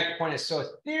key thing I can point is, so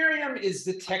Ethereum is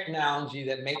the technology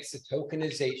that makes the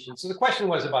tokenization. So the question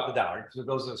was about the dollar. For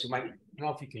those of us who might, I don't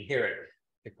know if you can hear it,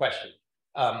 the question.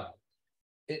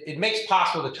 it makes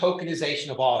possible the tokenization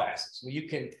of all assets. Where you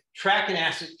can track an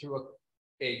asset through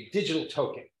a digital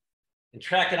token and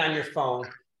track it on your phone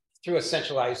through a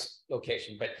centralized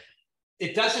location. But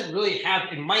it doesn't really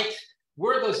have, it might,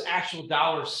 where those actual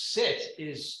dollars sit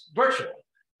is virtual,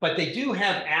 but they do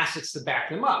have assets to back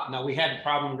them up. Now, we had a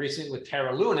problem recently with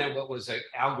Terra Luna, what was an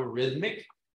algorithmic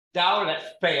dollar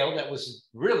that failed, that was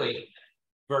really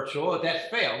virtual,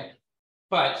 that failed.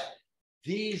 But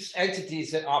these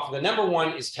entities that offer, the number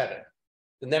one is Tether.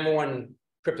 The number one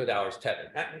crypto dollar is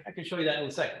Tether. I can show you that in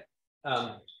a second.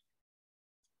 As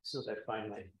soon as I find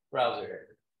my browser here.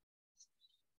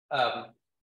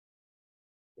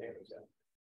 There we go.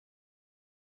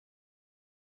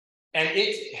 And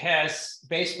it has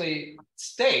basically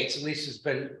states, at least has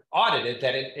been audited,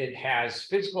 that it has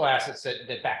physical assets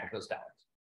that back up those dollars.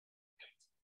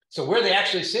 So where they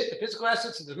actually sit, the physical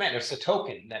assets, it doesn't matter. It's a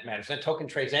token that matters. That token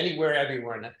trades anywhere,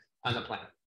 everywhere on the planet.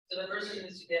 So the person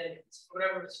is then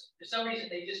whatever, for some reason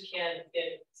they just can't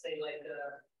get, say, like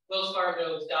Wells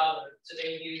Fargo's dollar, so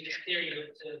they use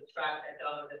Ethereum to track that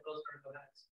dollar that Wells Fargo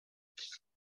has.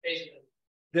 Basically.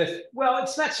 Well,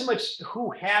 it's not so much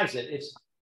who has it. It's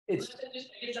I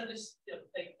guess I'm just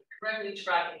like correctly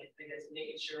tracking it, I guess,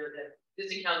 making sure that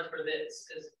this accounts for this.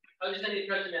 Because I was just under the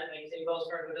impression that, like, say,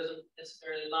 Wells Fargo doesn't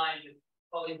necessarily align with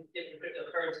all these different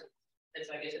cryptocurrencies. And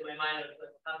so I guess in my mind, I was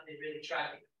like, how can they really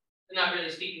track it? They're not really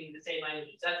speaking the same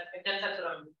language. That's what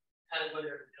I'm kind of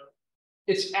wondering.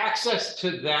 It's access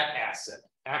to that asset,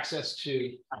 access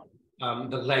to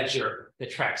the ledger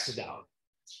that tracks the dollar.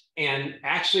 And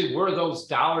actually, where those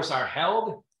dollars are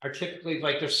held are typically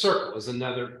like their Circle is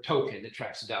another token that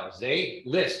tracks the dollars. They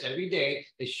list every day,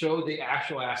 they show the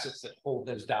actual assets that hold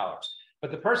those dollars. But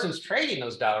the person's trading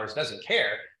those dollars doesn't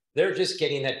care. They're just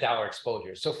getting that dollar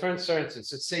exposure. So for instance,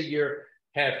 let's say you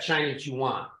have Chinese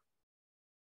yuan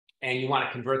and you want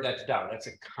to convert that to dollar. That's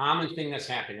a common thing that's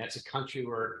happening. That's a country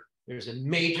where there's a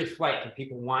major flight and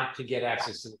people want to get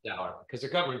access to the dollar because their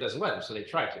government doesn't let them, so they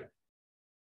try to. I'll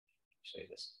show you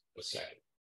this in a second.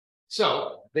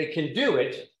 So they can do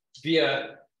it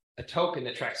via a token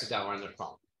that tracks the dollar on their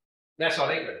phone. That's all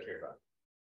they really care about.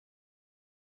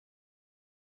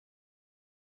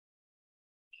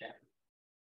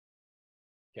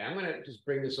 Okay, I'm going to just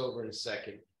bring this over in a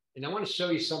second. And I want to show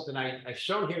you something I've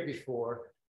shown here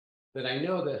before that I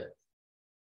know that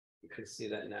you can see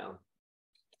that now.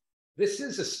 This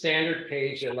is a standard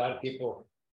page that a lot of people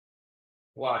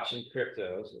watch in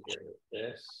cryptos.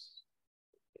 This.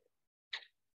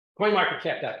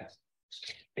 CoinMarketCap.com.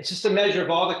 It's just a measure of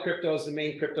all the cryptos, the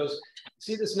main cryptos.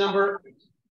 See this number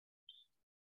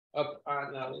up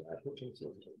on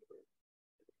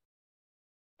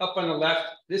the left.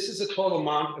 This is the total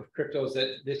amount of cryptos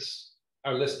that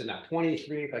are listed now.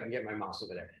 23, if I can get my mouse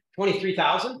over there.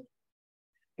 23,000.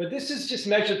 But this is just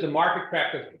measured the market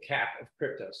cap of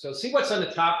crypto. So see what's on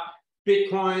the top?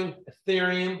 Bitcoin,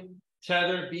 Ethereum,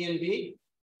 Tether, BNB.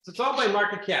 So it's all by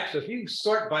market cap. So if you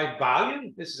sort by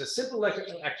volume, this is a simple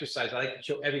exercise I like to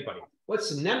show everybody. What's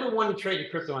the number one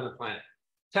traded crypto on the planet?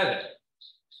 Tether.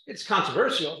 It's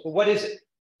controversial, but what is it?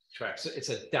 It's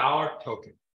a dollar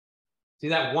token. See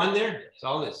that one there? That's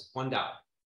all it is, $1.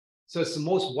 So it's the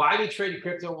most widely traded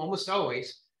crypto almost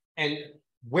always. And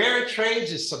where it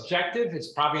trades is subjective.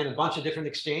 It's probably on a bunch of different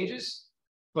exchanges,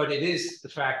 but it is the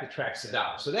fact that tracks the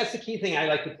dollar. So that's the key thing I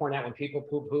like to point out when people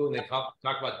poo-poo and they talk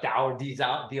about dollar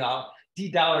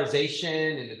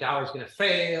de-dollarization and the dollar's going to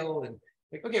fail. And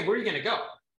like, okay, where are you going to go?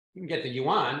 You can get the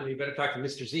yuan. You better talk to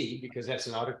Mr. Z because that's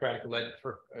an autocratic-led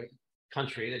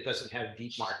country that doesn't have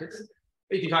deep markets.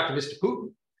 But you can talk to Mr.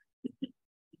 Putin.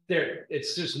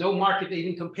 There's no market that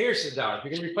even compares to the dollar. If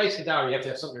you're going to replace the dollar, you have to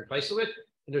have something to replace it with.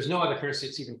 And there's no other currency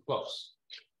that's even close.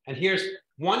 And here's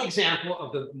one example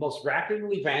of the most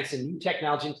rapidly advancing new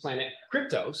technology on the planet,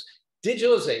 cryptos,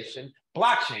 digitalization,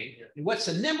 blockchain. And what's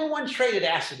the number one traded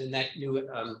asset in that new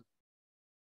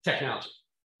technology?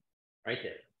 Right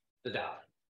there, the dollar.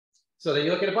 So then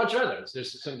you look at a bunch of others.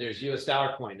 There's US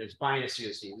dollar coin, there's Binance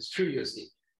USD, there's True USD.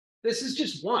 This is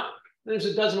just one. There's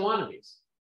a dozen wannabes.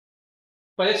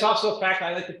 But it's also a fact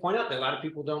I like to point out that a lot of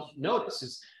people don't notice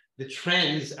is the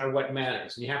trends are what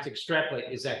matters. And you have to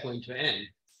extrapolate, is that going to end?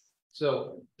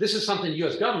 So this is something the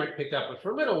US government picked up with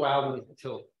for a little while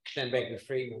until then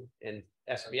Bankman-Fried and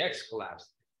SBX collapsed.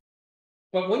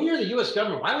 But when you're the US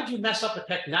government, why would you mess up a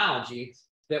technology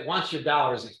that wants your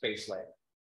dollar as its base layer?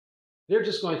 They're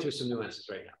just going through some nuances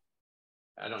right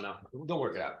now. I don't know. Don't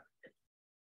work it out.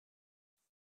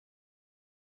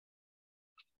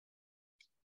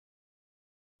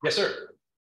 Yes, sir.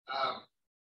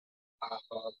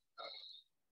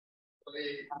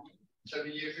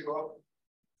 7 years ago,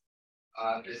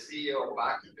 the CEO of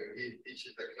Baxter, he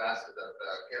teaches the classes at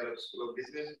the Kellogg School of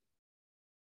Business.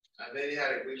 And then he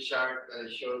had a good chart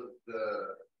that showed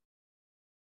the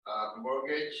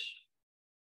mortgage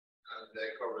and the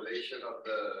correlation of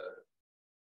the,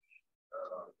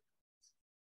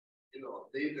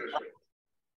 the interest rate.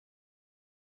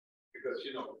 Because,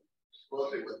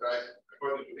 supposedly was right,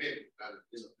 according to him, and,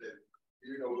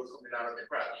 we're coming out of the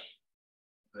crash,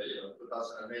 the,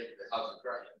 2008, the housing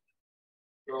crash.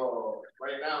 So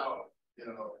right now,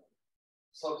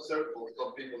 some circles,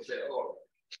 some people say, oh,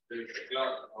 there's a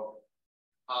glut of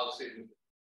housing.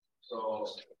 So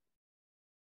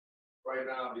right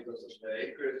now, because of the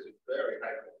acreage is very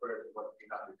high compared to what we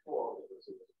had before, because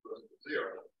it was close to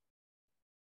zero.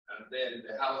 And then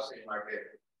the housing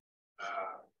market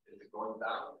is going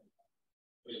down.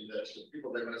 I mean, the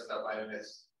people they're going to start buying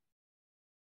this.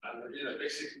 And the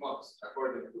next 6 months,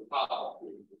 according to Powell, we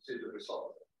will see the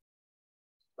results.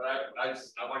 But I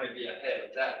want to be ahead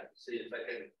of that, see if I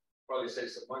can probably save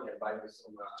some money and buy me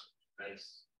some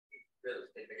nice real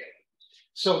estate again.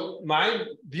 So my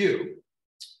view,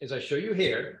 as I show you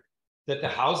here, that the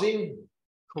housing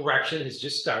correction has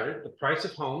just started. The price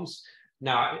of homes.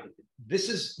 Now, this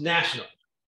is national.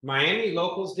 Miami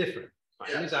local is different.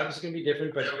 Miami's obviously going to be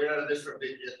different, but we're not a different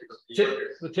big yet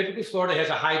because typically Florida has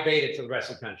a high beta to the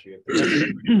rest of the country. If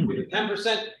the rest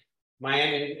of 10%,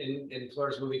 Miami and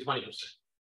Florida's moving 20%.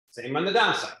 Same on the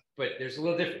downside, but there's a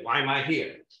little different. Why am I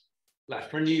here? Left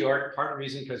for New York, part of the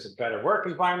reason because of better work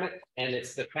environment, and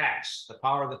it's the tax, the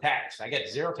power of the tax. I get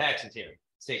zero taxes here,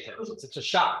 state tax. It's a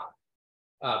shock,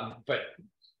 but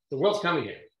the world's coming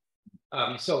here.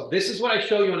 So this is what I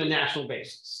show you on a national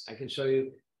basis. I can show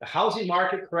you the housing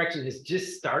market correction has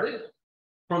just started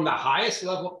from the highest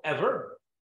level ever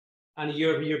on a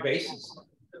year-over-year basis.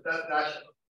 That's national.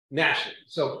 National.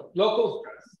 So local,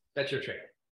 that's your trade.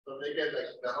 So they get like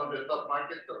the 100 top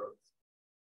market or?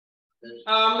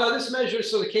 No, this measures,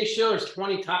 so the case shows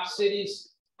 20 top cities,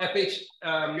 FH.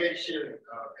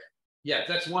 Yeah,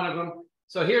 that's one of them.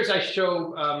 So here's, I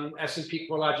show S&P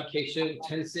CoreLogic case show,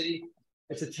 10 city.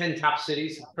 It's a 10 top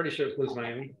cities. I'm pretty sure it includes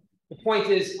Miami. The point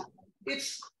is,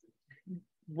 it's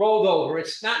rolled over.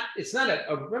 It's not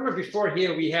remember before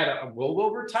here, we had a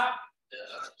rollover top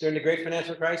during the great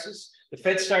financial crisis. The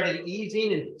Fed started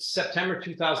easing in September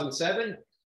 2007.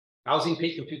 Housing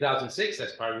peaked in 2006.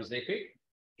 That's part of the reason they peaked.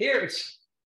 Here it's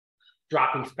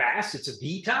dropping fast. It's a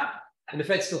V top, and the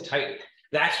Fed's still tight.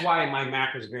 That's why my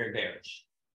macro is very bearish.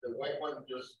 The white one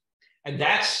just. And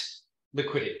that's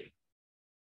liquidity.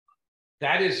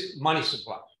 That is money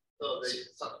supply. So they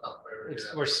sucked up.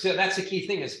 We're still. That's the key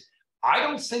thing is. I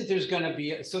don't think there's going to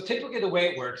be. So typically the way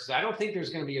it works is I don't think there's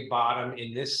going to be a bottom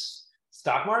in this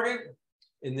stock market,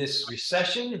 in this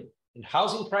recession, in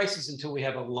housing prices until we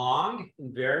have a long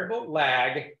and variable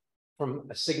lag from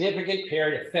a significant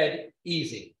period of Fed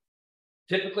easing.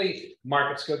 Typically,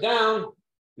 markets go down,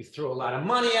 we throw a lot of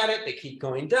money at it, they keep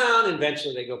going down, and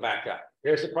eventually they go back up.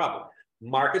 Here's the problem.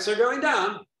 Markets are going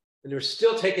down, and they're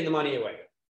still taking the money away.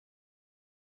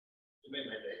 You made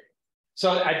my day.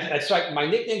 So it's like my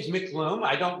nickname's McGlone.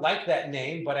 I don't like that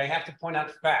name, but I have to point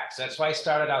out facts. That's why I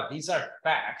started out. These are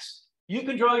facts. You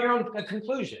can draw your own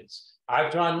conclusions.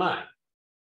 I've drawn mine.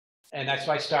 And that's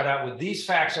why I start out with these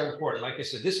facts are important. Like I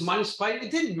said, this money spike, it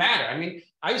didn't matter. I mean,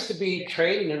 I used to be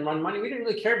trading and run money. We didn't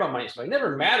really care about money spike. It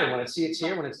never mattered when I see it's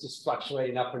here, when it's just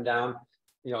fluctuating up and down,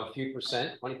 a few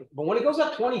percent. 20, but when it goes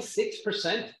up 26%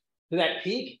 to that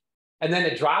peak, and then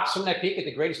it drops from that peak at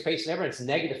the greatest pace ever, it's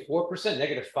 -4%,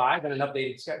 -5, and an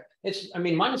updated sky.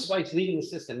 Money supply is leading the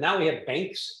system. Now we have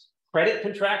banks, credit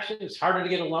contraction. It's harder to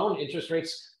get a loan. Interest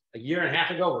rates a year and a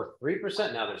half ago were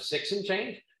 3%. Now they're 6 and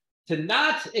change. To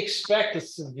not expect a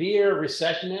severe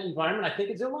recession environment, I think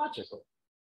is illogical.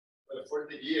 But for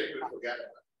the year, we forget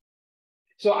it.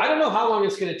 So I don't know how long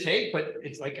it's going to take, but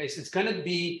it's like I said, it's going to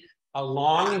be a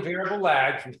long and variable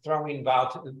lag from throwing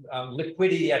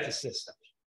liquidity at the system.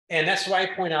 And that's why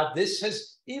I point out this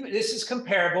is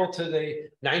comparable to the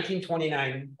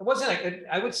 1929. It wasn't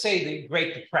I would say the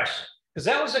Great Depression, because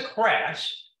that was a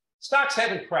crash. Stocks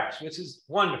haven't crashed, which is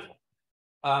wonderful.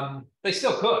 They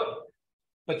still could,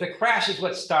 but the crash is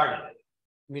what started it.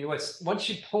 I mean, once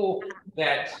you pull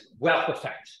that wealth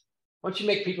effect, once you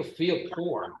make people feel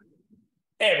poor,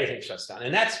 everything shuts down,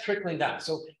 and that's trickling down.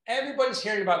 So everybody's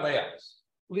hearing about layoffs.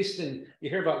 At least you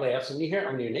hear about layoffs, and you hear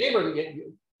when your neighbor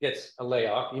gets a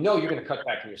layoff, you're going to cut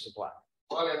back on your supply.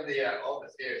 Well, in the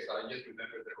office here, so I just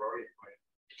remember the Rory point.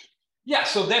 Yeah,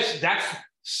 so that's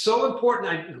so important.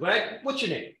 I'm glad. What's your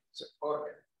name?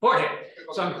 Jorge. Jorge.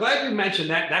 So I'm glad you mentioned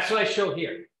that. That's what I show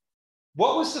here.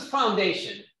 What was the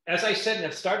foundation? As I said, and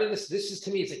I've started this is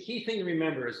to me, it's a key thing to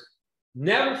remember is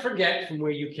Never forget from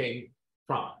where you came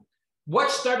from.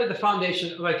 What started the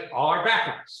foundation, like all our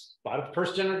backgrounds? A lot of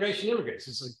first-generation immigrants.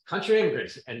 It's a country of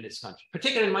immigrants in this country,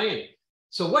 particularly in Miami.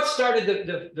 So what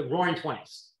started the roaring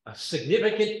 20s? A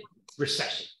significant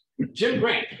recession. Jim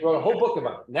Grant wrote a whole book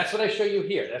about it. And that's what I show you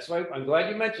here. That's why I'm glad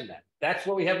you mentioned that. That's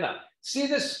what we have now. See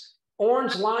this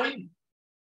orange line?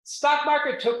 Stock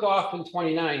market took off in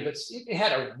 29, but it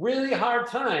had a really hard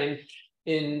time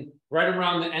in right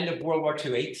around the end of World War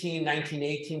II,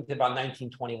 1918 to about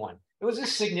 1921. It was a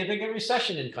significant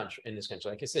recession in this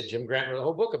country. Like I said, Jim Grant wrote a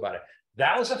whole book about it.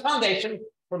 That was the foundation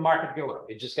for market to go up.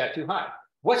 It just got too high.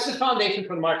 What's the foundation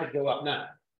for the market to go up now?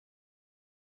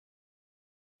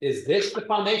 Is this the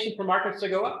foundation for markets to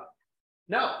go up?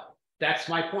 No, that's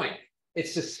my point.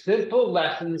 It's the simple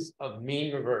lessons of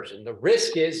mean reversion. The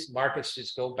risk is markets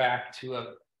just go back to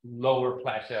a lower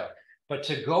plateau. But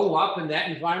to go up in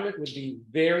that environment would be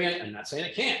I'm not saying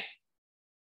it can't,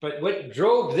 but what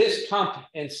drove this pump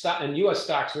in US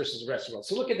stocks versus the rest of the world.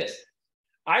 So look at this.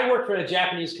 I worked for a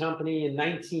Japanese company in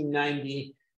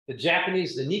 1990. The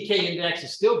Nikkei index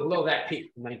is still below that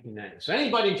peak in 1990. So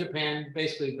anybody in Japan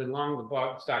basically been long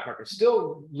the stock market,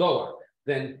 still lower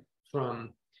than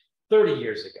from 30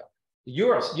 years ago. The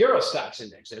Euro stocks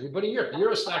index, everybody in Europe, the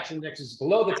Euro stocks index is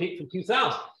below the peak from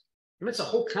 2000. I mean, it's a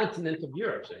whole continent of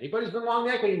Europe. So anybody's been long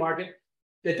the equity market,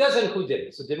 that doesn't include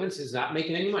dividends. So dividends is not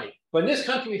making any money. But in this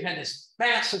country, we've had this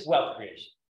massive wealth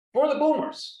creation for the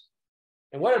boomers.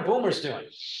 And what are boomers doing?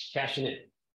 Cashing in.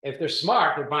 If they're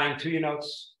smart, they're buying 2-year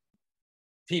notes,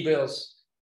 T-bills,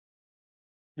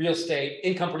 real estate,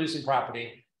 income-producing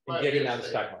property, and getting out of the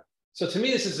stock market. So to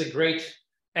me, this is a great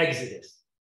exodus.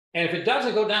 And if it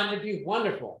doesn't go down, it'd be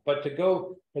wonderful. But to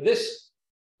go for this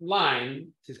line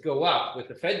to go up with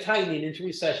the Fed tightening into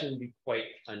recession would be quite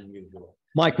unusual.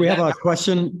 Mike, we have a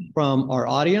question from our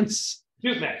audience.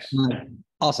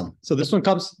 Awesome. So this one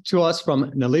comes to us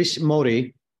from Nalish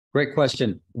Modi. Great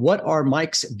question. What are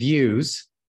Mike's views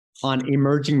on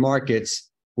emerging markets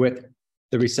with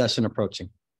the recession approaching?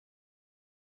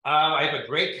 I have a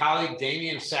great colleague,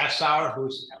 Damian Sassower,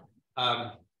 who's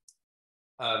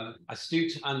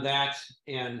astute on that.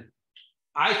 And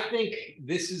I think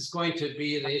this is going to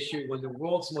be an issue when the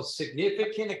world's most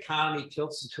significant economy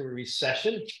tilts into a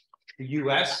recession, the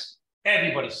US,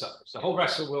 everybody suffers. The whole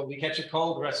rest of the world, we catch a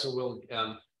cold, the rest of the world,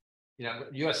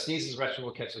 US sneezes, the rest of the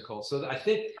world catches a cold. So I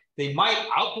think they might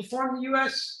outperform the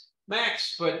US,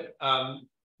 Max, but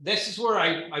this is where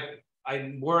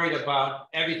I'm worried about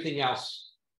everything else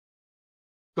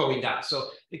going down. So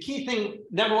the key thing,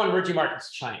 number one, emerging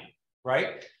markets, China,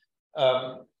 right?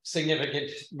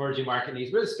 Significant emerging market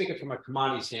needs. Really speaking from a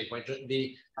commodity standpoint,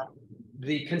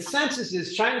 the consensus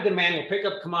is China demand will pick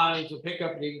up commodities, will pick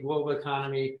up the global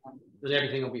economy, and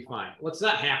everything will be fine. Well, it's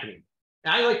not happening.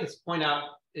 And I like to point out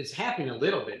it's happening a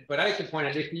little bit, but I like to point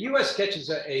out if the U.S. catches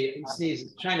a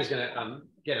sneeze, China's going to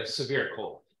get a severe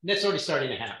cold. And that's already starting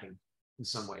to happen in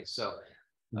some ways. So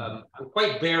I'm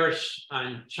quite bearish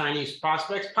on Chinese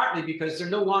prospects, partly because they're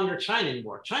no longer China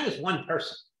anymore. China's one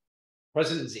person,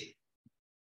 President Xi.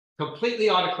 Completely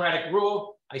autocratic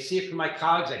rule. I see it from my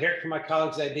colleagues. I hear it from my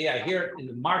colleagues' idea. I hear it in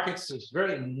the markets. There's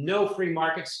no free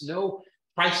markets, no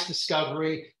price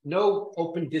discovery, no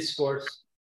open discourse.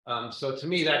 So to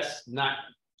me, that's not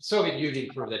Soviet Union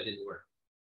proved that didn't work.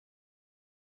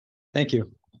 Thank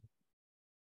you.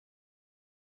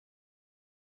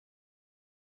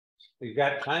 We've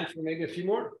got time for maybe a few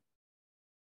more.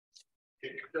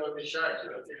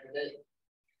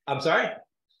 I'm sorry?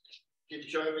 Keep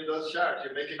showing me those charts.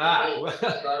 You're making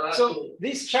so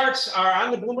these charts are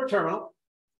on the Bloomberg terminal.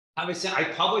 Obviously, I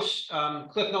publish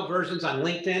Cliff Note versions on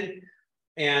LinkedIn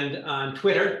and on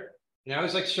Twitter. And I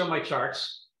always like to show my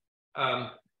charts. Yeah,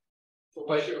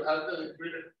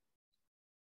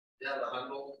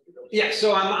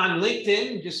 so I'm on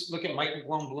LinkedIn. Just look at Mike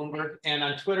McGlone Bloomberg, and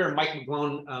on Twitter, Mike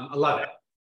McGlone 11.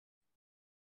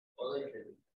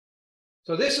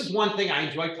 So this is one thing I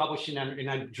enjoy publishing, and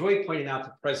I enjoy pointing out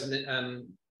to President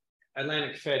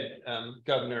Atlantic Fed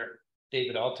Governor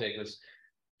David Alteg was,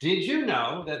 did you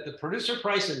know that the producer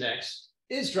price index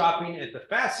is dropping at the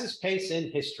fastest pace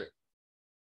in history?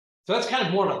 So that's kind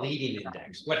of more of a leading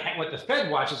index. What the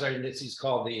Fed watches are indices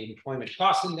called the employment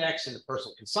cost index and the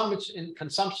personal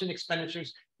consumption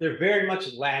expenditures. They're very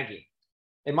much lagging.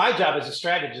 And my job as a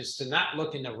strategist is to not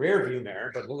look in the rear view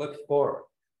mirror, but look forward.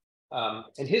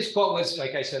 And his quote was,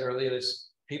 like I said earlier, this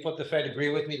people at the Fed agree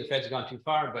with me, the Fed's gone too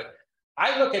far, but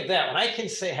I look at that when I can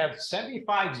say have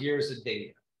 75 years of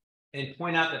data and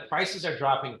point out that prices are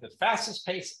dropping at the fastest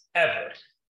pace ever.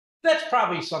 That's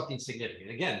probably something significant.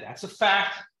 Again, that's a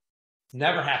fact.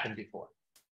 Never happened before.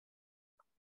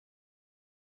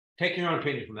 take your own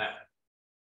opinion from that.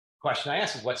 Question I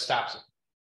ask is what stops it?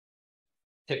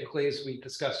 Typically, as we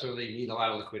discussed earlier, you need a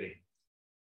lot of liquidity.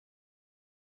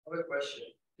 I have a question.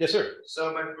 Yes, sir.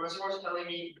 So my professor was telling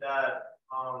me that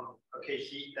okay,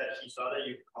 he saw that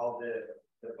you called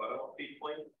the bottom of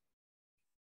Bitcoin.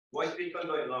 Why is Bitcoin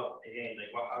going low again?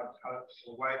 Like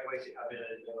why is it happening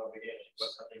that it's going up again?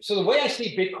 What's happening? So the way I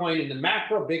see Bitcoin in the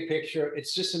macro big picture,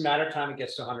 it's just a matter of time it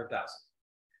gets to 100,000.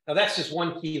 Now that's just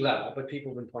one key level, but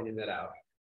people have been pointing that out.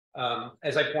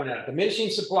 As I pointed out, diminishing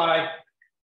supply,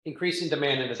 increasing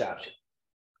demand and adoption.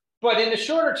 But in the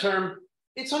shorter term,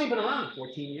 it's only been around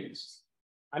 14 years.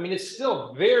 I mean, it's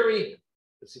still very,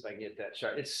 let's see if I can get that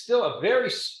chart. It's still a very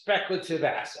speculative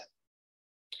asset.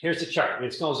 Here's the chart.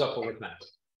 It goes up over time.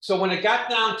 So when it got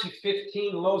down to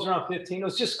 15, lows around 15, it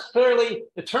was just clearly,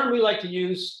 the term we like to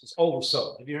use is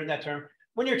oversold. Have you heard that term?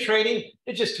 When you're trading,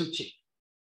 it's just too cheap.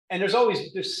 And there's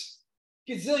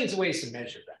gazillions of ways to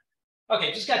measure that.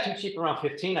 Okay, just got too cheap around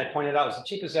 15. I pointed out it was the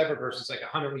cheapest ever versus like a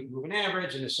 100-week moving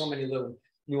average. And there's so many little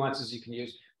nuances you can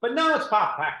use. But now it's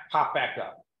popped back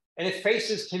up. And it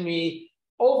faces, to me,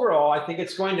 overall, I think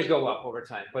it's going to go up over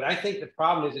time. But I think the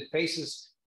problem is it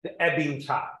faces the ebbing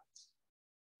tide.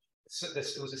 So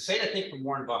it was a saying, I think, from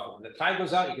Warren Buffett. When the tide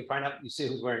goes out, you can find out, you see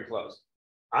who's wearing clothes.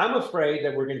 I'm afraid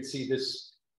that we're going to see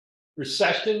this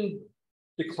recession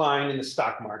decline in the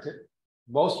stock market,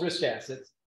 most risk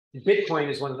assets. Bitcoin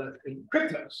is one of the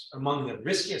cryptos among the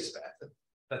riskiest assets.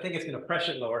 I think it's going to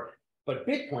pressure it lower, but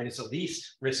Bitcoin is the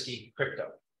least risky crypto.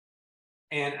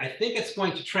 And I think it's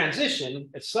going to transition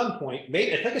at some point.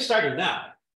 Maybe I think it's starting now.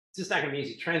 It's just not going to be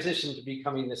easy. Transition to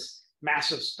becoming this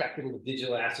massive speculative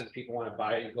digital asset people want to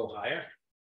buy it and go higher.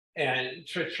 And it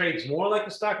trades more like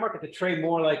the stock market, to trade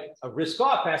more like a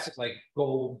risk-off asset like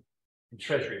gold and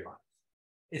treasury bonds.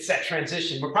 It's that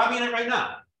transition. We're probably in it right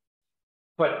now.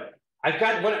 But I've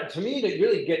got what, to me, to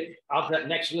really get out that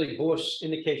next really bullish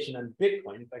indication on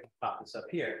Bitcoin, if I can pop this up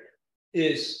here,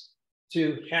 is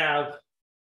to have,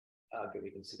 good, we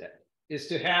can see that, is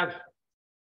to have,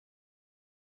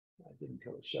 I didn't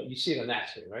show, you see it on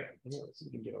that screen, right? Let's see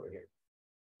if we can get over here.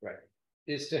 Right,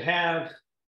 is to have,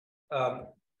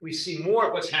 we see more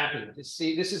of what's happening. To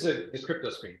see, this is the crypto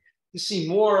screen. To see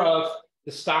more of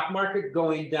the stock market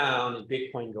going down and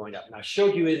Bitcoin going up. And I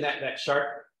showed you in that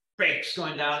chart, banks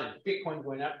going down and Bitcoin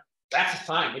going up. That's a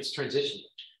time it's transitioning.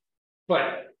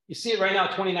 But you see it right now,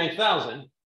 29,000.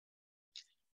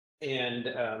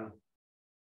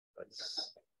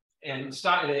 And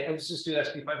stock, let's just do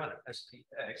S&P 500,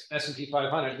 S&P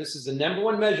 500. This is the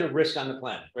 #1 measure of risk on the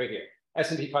planet, right here.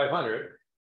 S&P 500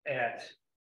 at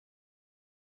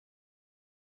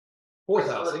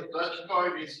 4,000.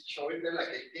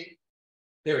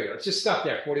 There we go. It's just stuck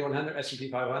there. 4,100, S&P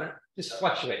 500, just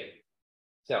fluctuating.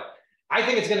 So I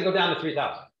think it's going to go down to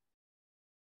 3,000.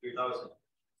 3,000.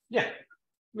 Yeah.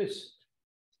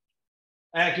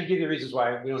 I can give you reasons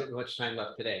why. We don't have much time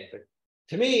left today, but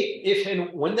to me, if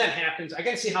and when that happens, I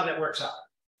got to see how that works out.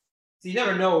 So you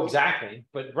never know exactly,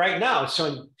 but right now it's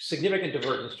showing significant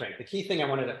divergent strength. The key thing I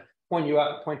wanted to point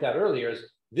out earlier is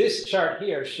this chart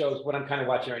here shows what I'm kind of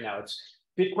watching right now. It's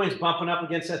Bitcoin's bumping up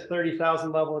against that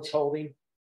 30,000 level, it's holding.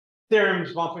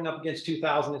 Ethereum's bumping up against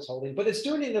 2,000, it's holding, but it's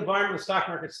doing it in an environment where the stock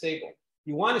market's stable.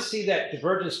 You want to see that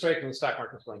divergent strength when the stock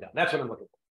market's going down. That's what I'm looking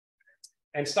for.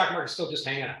 And stock market's still just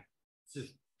hanging out. It's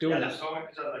just doing that.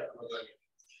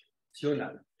 Doing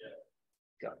that.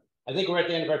 Yeah. I think we're at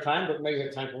the end of our time, but maybe we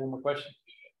have time for one more question.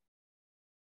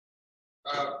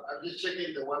 I'm just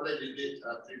checking the one that you did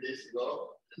 3 days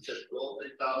ago. It says gold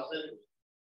 3,000,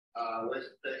 West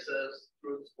Texas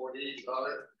crude $48.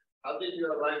 How did you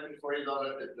arrive at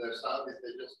 $40 if the Saudis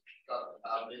they just got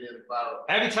 1 million barrels?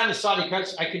 Every time the Saudi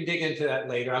cuts, I can dig into that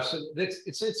later.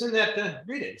 It's in that.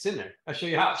 Read it. It's in there. I'll show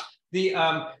you how.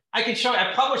 I can show.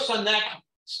 I published on that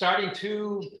starting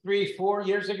 2, 3, 4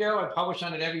 years ago. I publish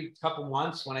on it every couple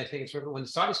months when I think it's when the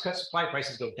Saudis cut supply,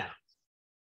 prices go down.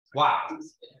 Why?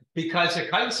 Because they're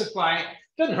cutting supply.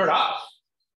 Doesn't hurt us.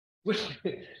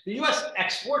 The U.S.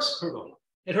 exports crude oil.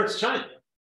 It hurts China.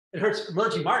 It hurts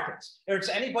emerging markets. It hurts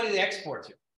anybody they export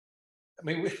to. I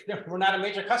mean, we're not a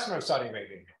major customer of Saudi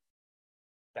Arabia.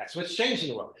 That's what's changed in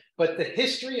the world. But the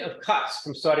history of cuts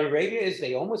from Saudi Arabia is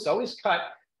they almost always cut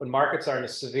when markets are in a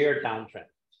severe downtrend.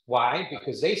 Why?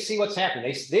 Because they see what's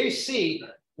happening. They see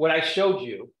what I showed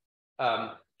you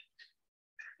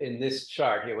in this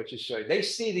chart here, which is showing. They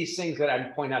see these things that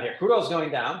I'm pointing out here. Crude oil is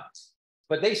going down,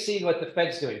 but they see what the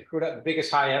Fed's doing. Crude oil, the biggest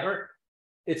high ever.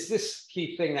 It's this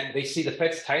key thing that they see the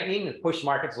Fed's tightening and push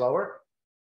markets lower.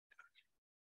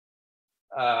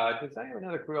 Does I have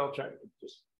another crude oil chart?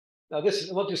 No,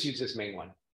 we'll just use this main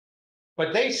one.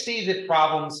 But they see the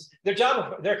problems. Their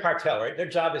cartel, right? Their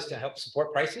job is to help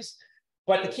support prices.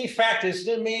 But the key fact is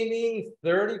they're maybe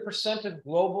 30% of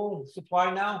global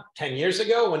supply now. 10 years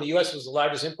ago, when the US was the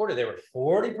largest importer, they were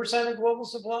 40% of global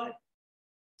supply.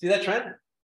 See that trend?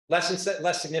 Less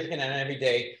significant, and every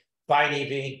day buy an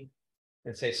EV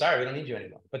and say, sorry, we don't need you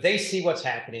anymore. But they see what's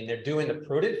happening. They're doing the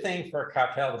prudent thing for a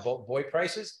cartel to avoid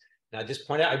prices. Now, I just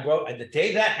point out, I wrote, and the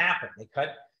day that happened,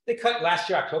 they cut last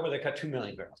year, October, they cut 2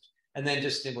 million barrels. And then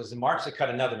it was in March, they cut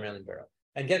another 1 million barrels.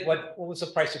 And what was the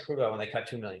price of crude oil when they cut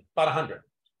 2 million? About 100.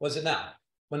 What is it now?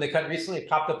 When they cut recently, it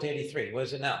popped up to 83. What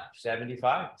is it now?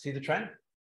 75? See the trend?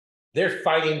 They're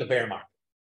fighting the bear market.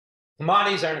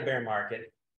 Commodities are in a bear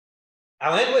market.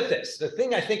 I'll end with this. The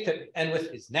thing I think to end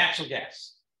with is natural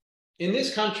gas. In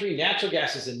this country, natural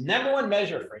gas is the #1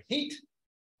 measure for heat,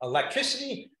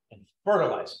 electricity, and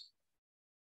fertilizer.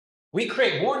 We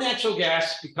create more natural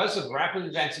gas because of rapidly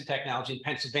advancing technology in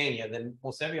Pennsylvania than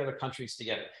most every other countries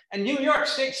together. And New York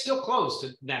State still closed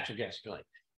to natural gas drilling.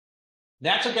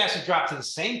 Natural gas has dropped to the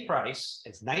same price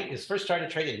as it first started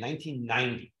trading in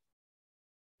 1990.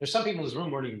 There's some people in this room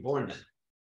weren't even born then.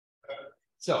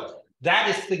 So that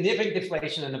is significant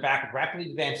deflation in the back of rapidly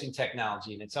advancing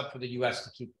technology, and it's up for the US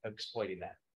to keep exploiting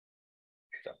that.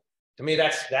 So to me,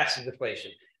 that's the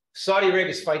deflation. Saudi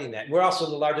Arabia is fighting that. We're also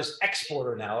the largest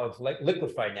exporter now of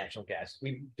liquefied natural gas.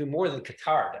 We do more than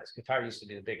Qatar does. Qatar used to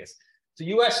be the biggest. So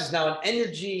US is now an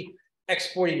energy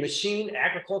exporting machine,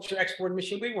 agriculture exporting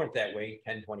machine. We weren't that way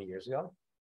 10, 20 years ago.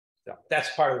 So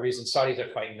that's part of the reason Saudis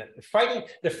are fighting that.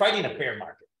 They're fighting a bear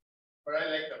market. But I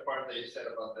like the part that you said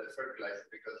about the fertilizer,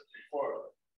 because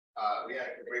before we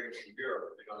had to bring it from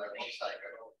Europe, like one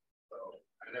cycle. So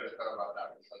I never thought about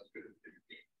that. It sounds good.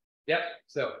 Yep.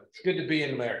 So it's good to be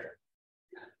in America.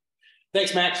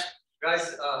 Thanks, Max.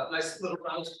 Guys, nice little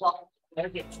round of applause.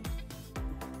 Thank you.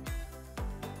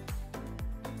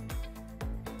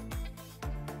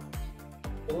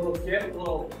 A little gift, a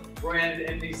little brand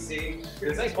MDC.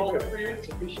 Thanks for you.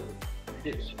 Appreciate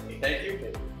it. Thank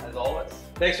you, as always.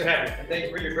 Thanks for having me. And thank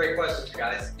you for your great questions,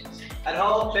 guys. At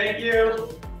home, thank you.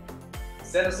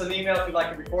 Send us an email if you'd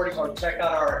like a recording, or check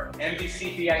out our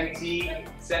MDC BIT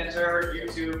Center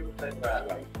YouTube.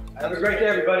 Have a great day,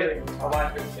 everybody.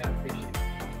 Bye-bye.